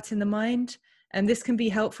that quieten the mind. And this can be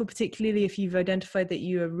helpful, particularly if you've identified that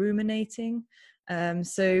you are ruminating.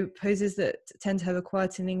 So poses that tend to have a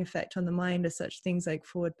quietening effect on the mind are such things like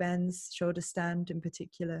forward bends, shoulder stand in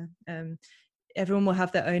particular. Everyone will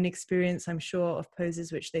have their own experience, I'm sure, of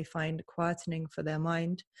poses which they find quietening for their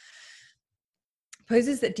mind.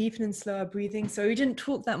 Poses that deepen and slow our breathing. So we didn't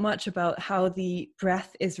talk that much about how the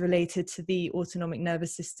breath is related to the autonomic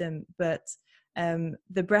nervous system, but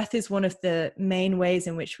the breath is one of the main ways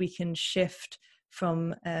in which we can shift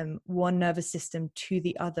from one nervous system to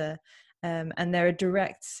the other. And there are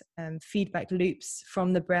direct feedback loops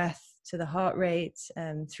from the breath to the heart rate,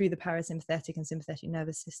 through the parasympathetic and sympathetic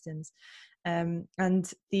nervous systems.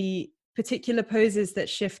 And the particular poses that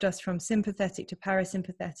shift us from sympathetic to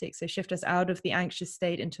parasympathetic, so shift us out of the anxious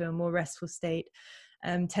state into a more restful state,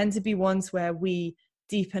 tend to be ones where we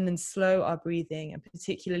deepen and slow our breathing, and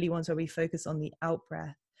particularly ones where we focus on the out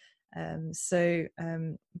breath.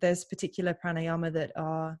 There's particular pranayama that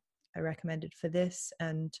are recommended for this,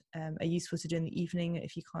 and are useful to do in the evening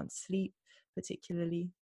if you can't sleep particularly.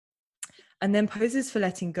 And then poses for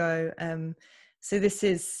letting go. So this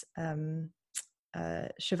is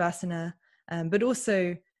Shavasana, but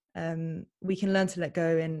also we can learn to let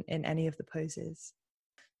go in any of the poses.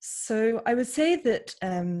 So I would say that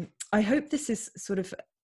I hope this is sort of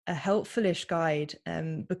a helpful-ish guide,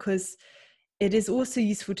 because it is also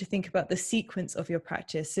useful to think about the sequence of your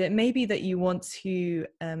practice. So it may be that you want to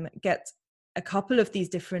get a couple of these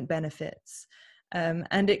different benefits,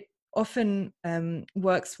 and it often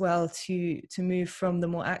works well to move from the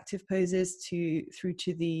more active poses through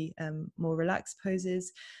to the more relaxed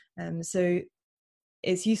poses. So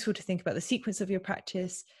it's useful to think about the sequence of your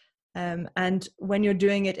practice, and when you're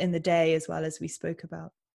doing it in the day as well, as we spoke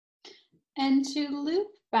about. And to loop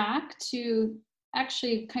back to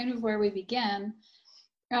actually kind of where we began,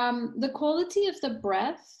 the quality of the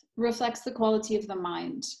breath reflects the quality of the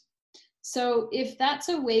mind. So if that's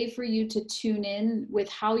a way for you to tune in with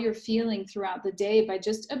how you're feeling throughout the day by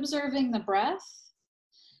just observing the breath,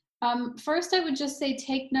 first I would just say,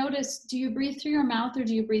 take notice, do you breathe through your mouth or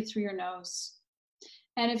do you breathe through your nose?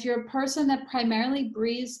 And if you're a person that primarily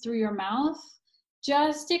breathes through your mouth,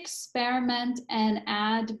 just experiment and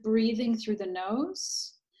add breathing through the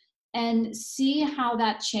nose and see how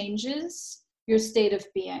that changes your state of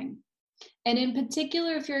being. And in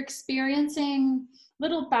particular, if you're experiencing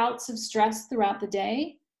little bouts of stress throughout the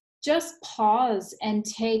day, just pause and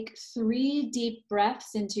take 3 deep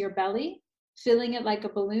breaths into your belly, filling it like a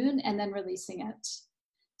balloon and then releasing it.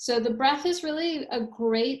 So the breath is really a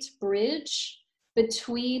great bridge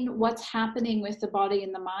between what's happening with the body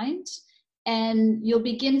and the mind. And you'll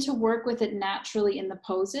begin to work with it naturally in the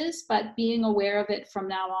poses, but being aware of it from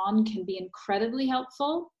now on can be incredibly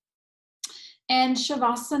helpful. And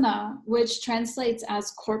Shavasana, which translates as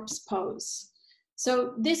corpse pose.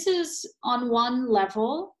 So this is, on one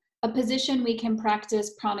level, a position we can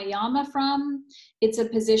practice pranayama from. It's a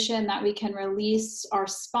position that we can release our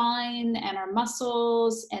spine and our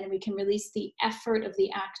muscles, and we can release the effort of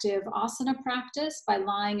the active asana practice by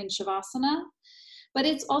lying in Shavasana. But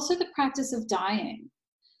it's also the practice of dying.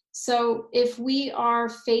 So if we are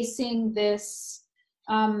facing this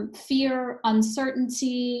fear,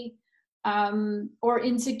 uncertainty, or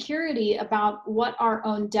insecurity about what our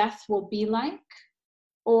own death will be like,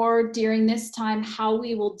 or during this time, how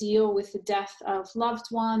we will deal with the death of loved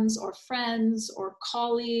ones or friends or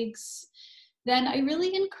colleagues, then I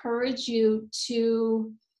really encourage you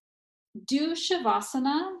to do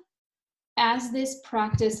Shavasana as this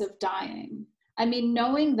practice of dying. I mean,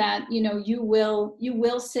 knowing that, you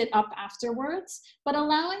will sit up afterwards, but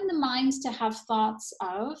allowing the mind to have thoughts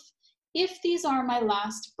of, if these are my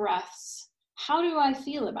last breaths, how do I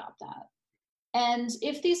feel about that? And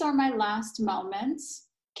if these are my last moments,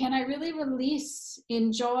 can I really release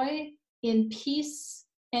in joy, in peace,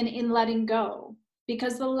 and in letting go?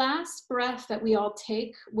 Because the last breath that we all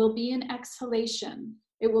take will be an exhalation.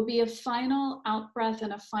 It will be a final out breath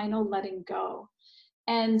and a final letting go.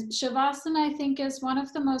 And Shavasana, I think, is one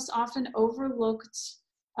of the most often overlooked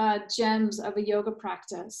gems of a yoga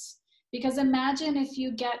practice. Because imagine if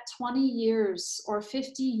you get 20 years or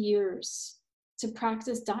 50 years to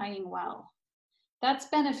practice dying well. That's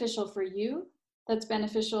beneficial for you. That's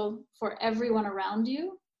beneficial for everyone around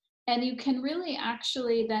you. And you can really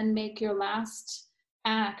actually then make your last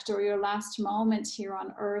act or your last moment here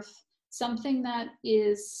on earth something that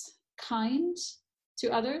is kind to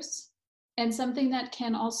others and something that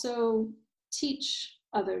can also teach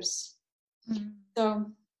others. So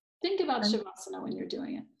think about Shavasana when you're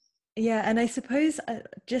doing it. Yeah, and I suppose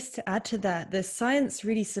just to add to that, the science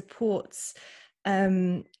really supports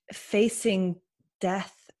facing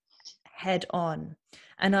death head on.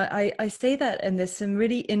 And I say that, and there's some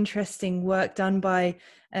really interesting work done by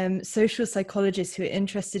social psychologists who are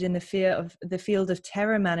interested in the field of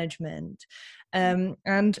terror management.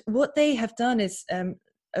 And what they have done is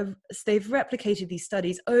they've replicated these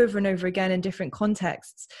studies over and over again in different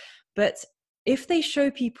contexts. But if they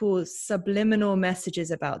show people subliminal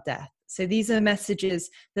messages about death, so these are messages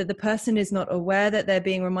that the person is not aware that they're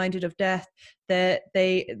being reminded of death, the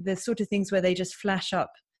sort of things where they just flash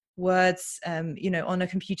up words, on a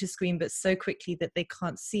computer screen, but so quickly that they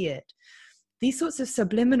can't see it. These sorts of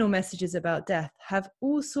subliminal messages about death have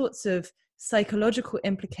all sorts of psychological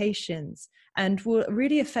implications and will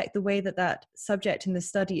really affect the way that subject in the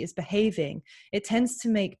study is behaving. It tends to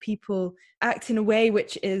make people act in a way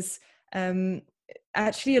which is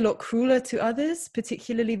actually a lot crueler to others,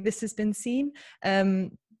 particularly this has been seen,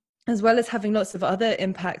 as well as having lots of other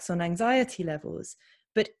impacts on anxiety levels.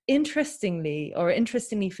 But interestingly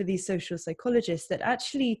for these social psychologists, that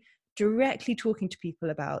actually directly talking to people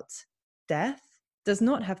about death does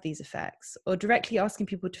not have these effects, or directly asking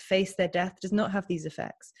people to face their death does not have these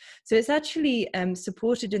effects. So it's actually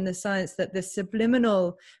supported in the science that the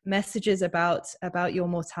subliminal messages about your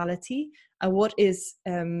mortality are what is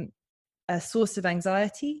a source of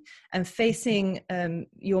anxiety, and facing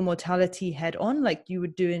your mortality head on, like you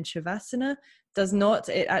would do in Shavasana, does not.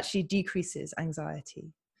 It actually decreases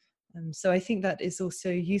anxiety. So I think that is also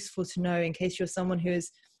useful to know in case you're someone who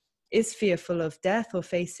is fearful of death or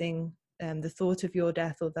facing the thought of your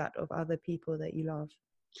death or that of other people that you love.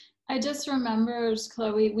 I just remembered,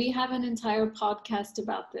 Chloe, we have an entire podcast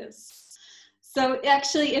about this. So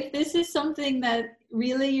actually, if this is something that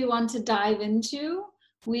really you want to dive into,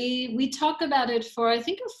 we talk about it for, I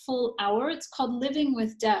think, a full hour. It's called Living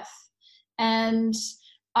with Death. And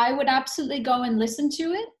I would absolutely go and listen to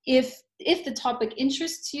it if the topic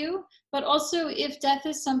interests you, but also if death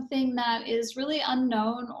is something that is really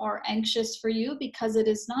unknown or anxious for you because it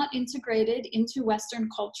is not integrated into Western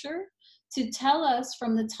culture to tell us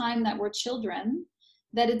from the time that we're children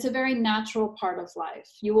that it's a very natural part of life.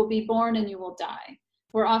 You will be born and you will die.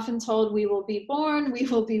 We're often told we will be born, we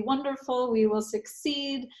will be wonderful, we will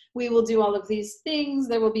succeed, we will do all of these things,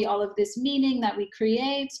 there will be all of this meaning that we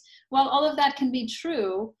create. While all of that can be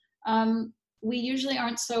true, we usually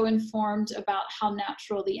aren't so informed about how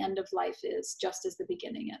natural the end of life is, just as the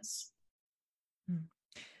beginning is.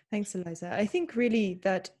 Thanks, Eliza. I think really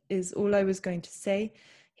that is all I was going to say.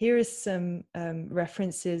 Here is some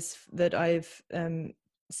references that I've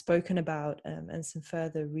spoken about and some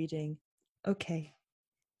further reading. Okay.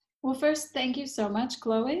 Well, first, thank you so much,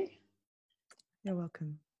 Chloe. You're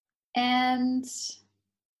welcome. And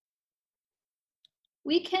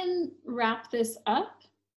we can wrap this up.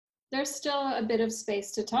 There's still a bit of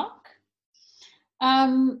space to talk.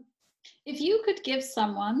 If you could give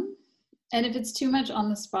someone, and if it's too much on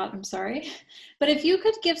the spot, I'm sorry, but if you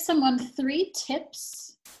could give someone 3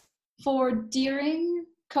 tips for during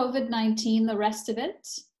COVID-19, the rest of it,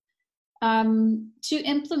 to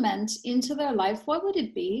implement into their life, what would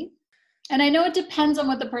it be? And I know it depends on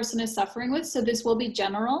what the person is suffering with, so this will be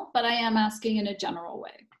general, but I am asking in a general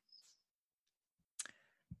way.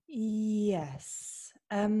 Yes.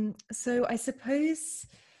 So I suppose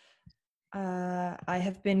I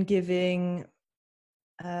have been giving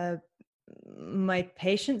my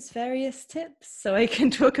patients various tips, so I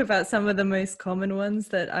can talk about some of the most common ones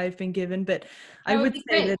that I've been given. But I would say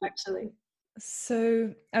great, that actually.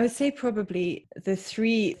 So I would say probably the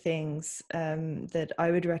three things that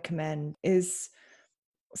I would recommend is,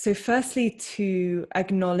 so firstly, to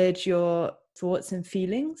acknowledge your thoughts and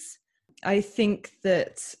feelings. I think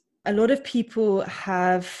that a lot of people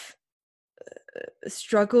have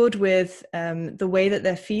struggled with the way that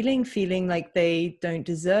they're feeling like they don't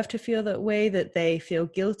deserve to feel that way, that they feel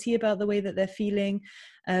guilty about the way that they're feeling.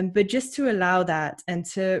 But just to allow that and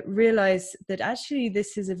to realize that actually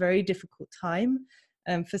this is a very difficult time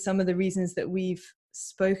for some of the reasons that we've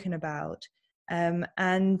spoken about.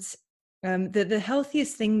 And the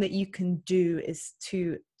healthiest thing that you can do is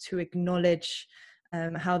to acknowledge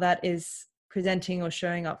how that is presenting or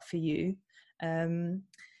showing up for you.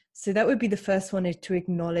 So that would be the first one, is to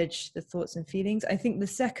acknowledge the thoughts and feelings. I think the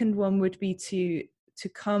second one would be to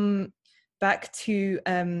come back to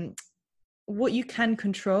what you can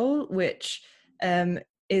control, which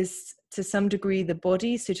is to some degree the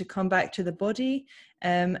body. So to come back to the body,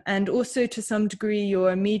 and also to some degree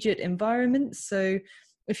your immediate environment. So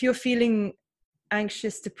if you're feeling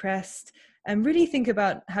anxious, depressed, and really think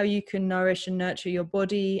about how you can nourish and nurture your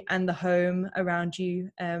body and the home around you,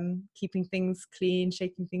 keeping things clean,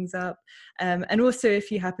 shaking things up. And also if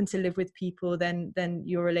you happen to live with people, then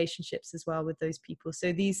your relationships as well with those people.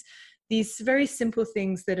 So these very simple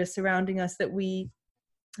things that are surrounding us that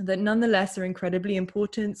nonetheless are incredibly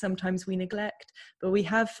important. Sometimes we neglect, but we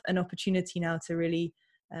have an opportunity now to really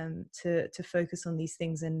to focus on these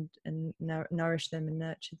things and nourish them and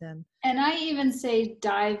nurture them. And I even say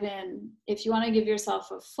dive in. If you want to give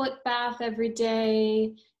yourself a foot bath every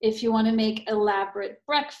day, if you want to make elaborate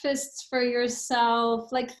breakfasts for yourself,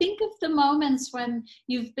 like think of the moments when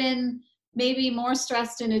you've been maybe more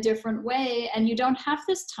stressed in a different way and you don't have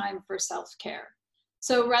this time for self-care.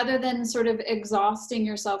 So rather than sort of exhausting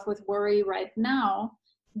yourself with worry right now,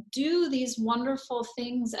 do these wonderful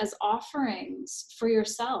things as offerings for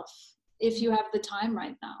yourself if you have the time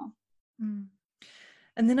right now.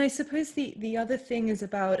 And then I suppose the other thing is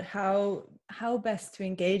about how best to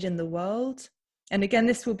engage in the world. And again,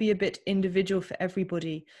 this will be a bit individual for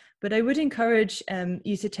everybody, but I would encourage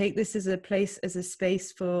you to take this as a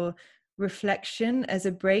space for reflection, as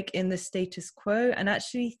a break in the status quo, and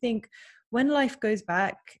actually think, when life goes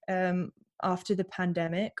back after the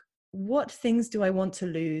pandemic, what things do I want to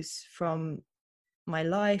lose from my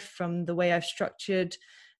life, from the way I've structured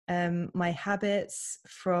my habits,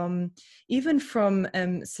 from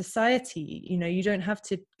society? You don't have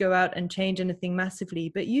to go out and change anything massively,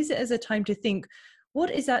 but use it as a time to think, what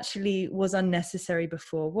was unnecessary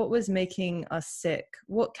before? What was making us sick?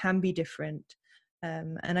 What can be different?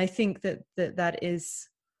 And I think that is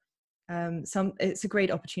it's a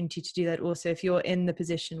great opportunity to do that also if you're in the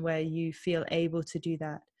position where you feel able to do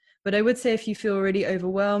that. But I would say if you feel really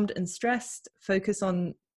overwhelmed and stressed, focus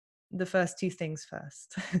on the first two things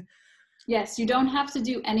first. Yes, you don't have to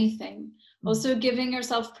do anything. Also giving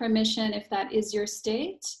yourself permission, if that is your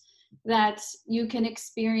state, that you can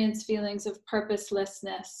experience feelings of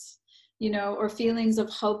purposelessness, or feelings of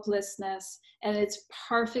hopelessness, and it's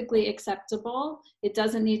perfectly acceptable. It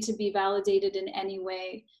doesn't need to be validated in any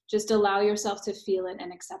way. Just allow yourself to feel it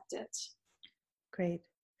and accept it. Great.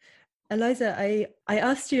 Eliza, I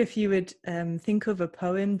asked you if you would think of a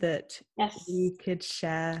poem that we could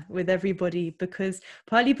share with everybody,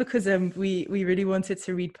 partly because we really wanted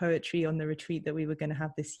to read poetry on the retreat that we were going to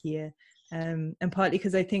have this year. And partly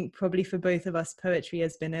because I think probably for both of us, poetry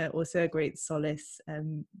has been also a great solace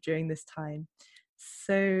during this time.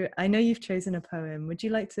 So I know you've chosen a poem. Would you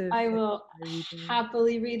like to? I will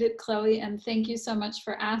happily read it, Chloe, and thank you so much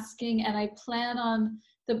for asking. And I plan on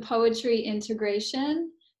the poetry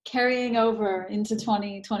integration carrying over into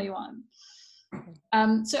 2021.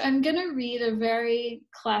 So I'm going to read a very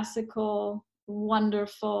classical,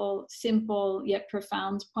 wonderful, simple yet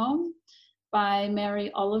profound poem by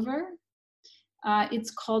Mary Oliver. It's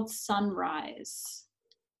called Sunrise.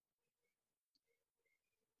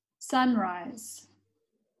 Sunrise.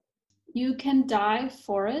 You can die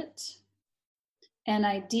for it, an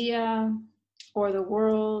idea or the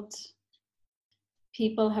world.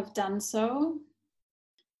 People have done so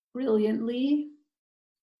brilliantly,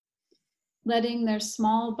 letting their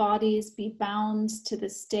small bodies be bound to the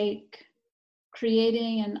stake,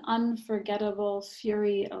 creating an unforgettable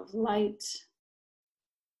fury of light.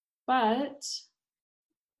 But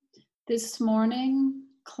this morning,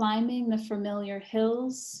 climbing the familiar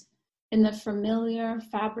hills in the familiar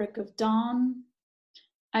fabric of dawn,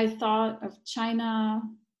 I thought of China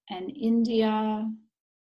and India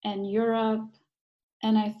and Europe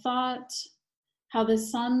And I thought how the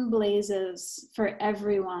sun blazes for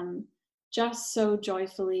everyone just so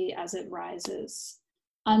joyfully as it rises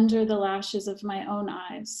under the lashes of my own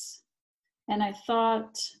eyes. And I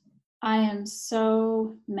thought, I am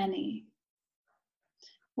so many.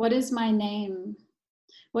 What is my name?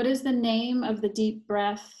 What is the name of the deep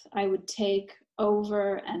breath I would take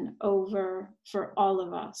over and over for all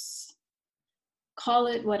of us? Call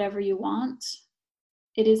it whatever you want.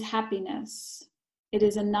 It is happiness. It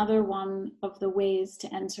is another one of the ways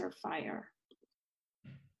to enter fire.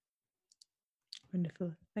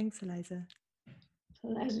 Wonderful. Thanks, Eliza.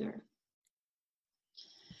 Pleasure.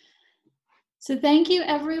 So thank you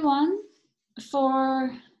everyone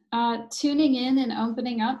for tuning in and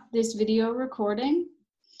opening up this video recording.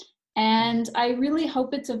 And I really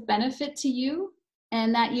hope it's of benefit to you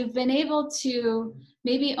and that you've been able to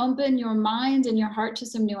maybe open your mind and your heart to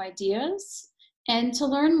some new ideas and to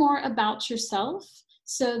learn more about yourself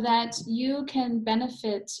so that you can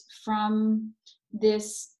benefit from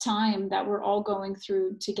this time that we're all going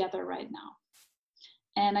through together right now.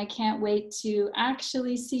 And I can't wait to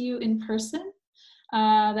actually see you in person.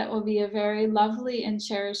 That will be a very lovely and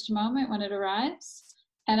cherished moment when it arrives.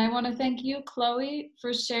 And I want to thank you, Chloe,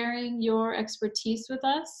 for sharing your expertise with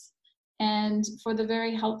us and for the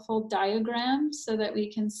very helpful diagrams so that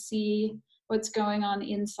we can see what's going on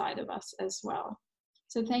inside of us as well.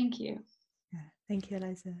 So thank you. Yeah, thank you,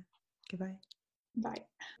 Eliza. Goodbye. Bye.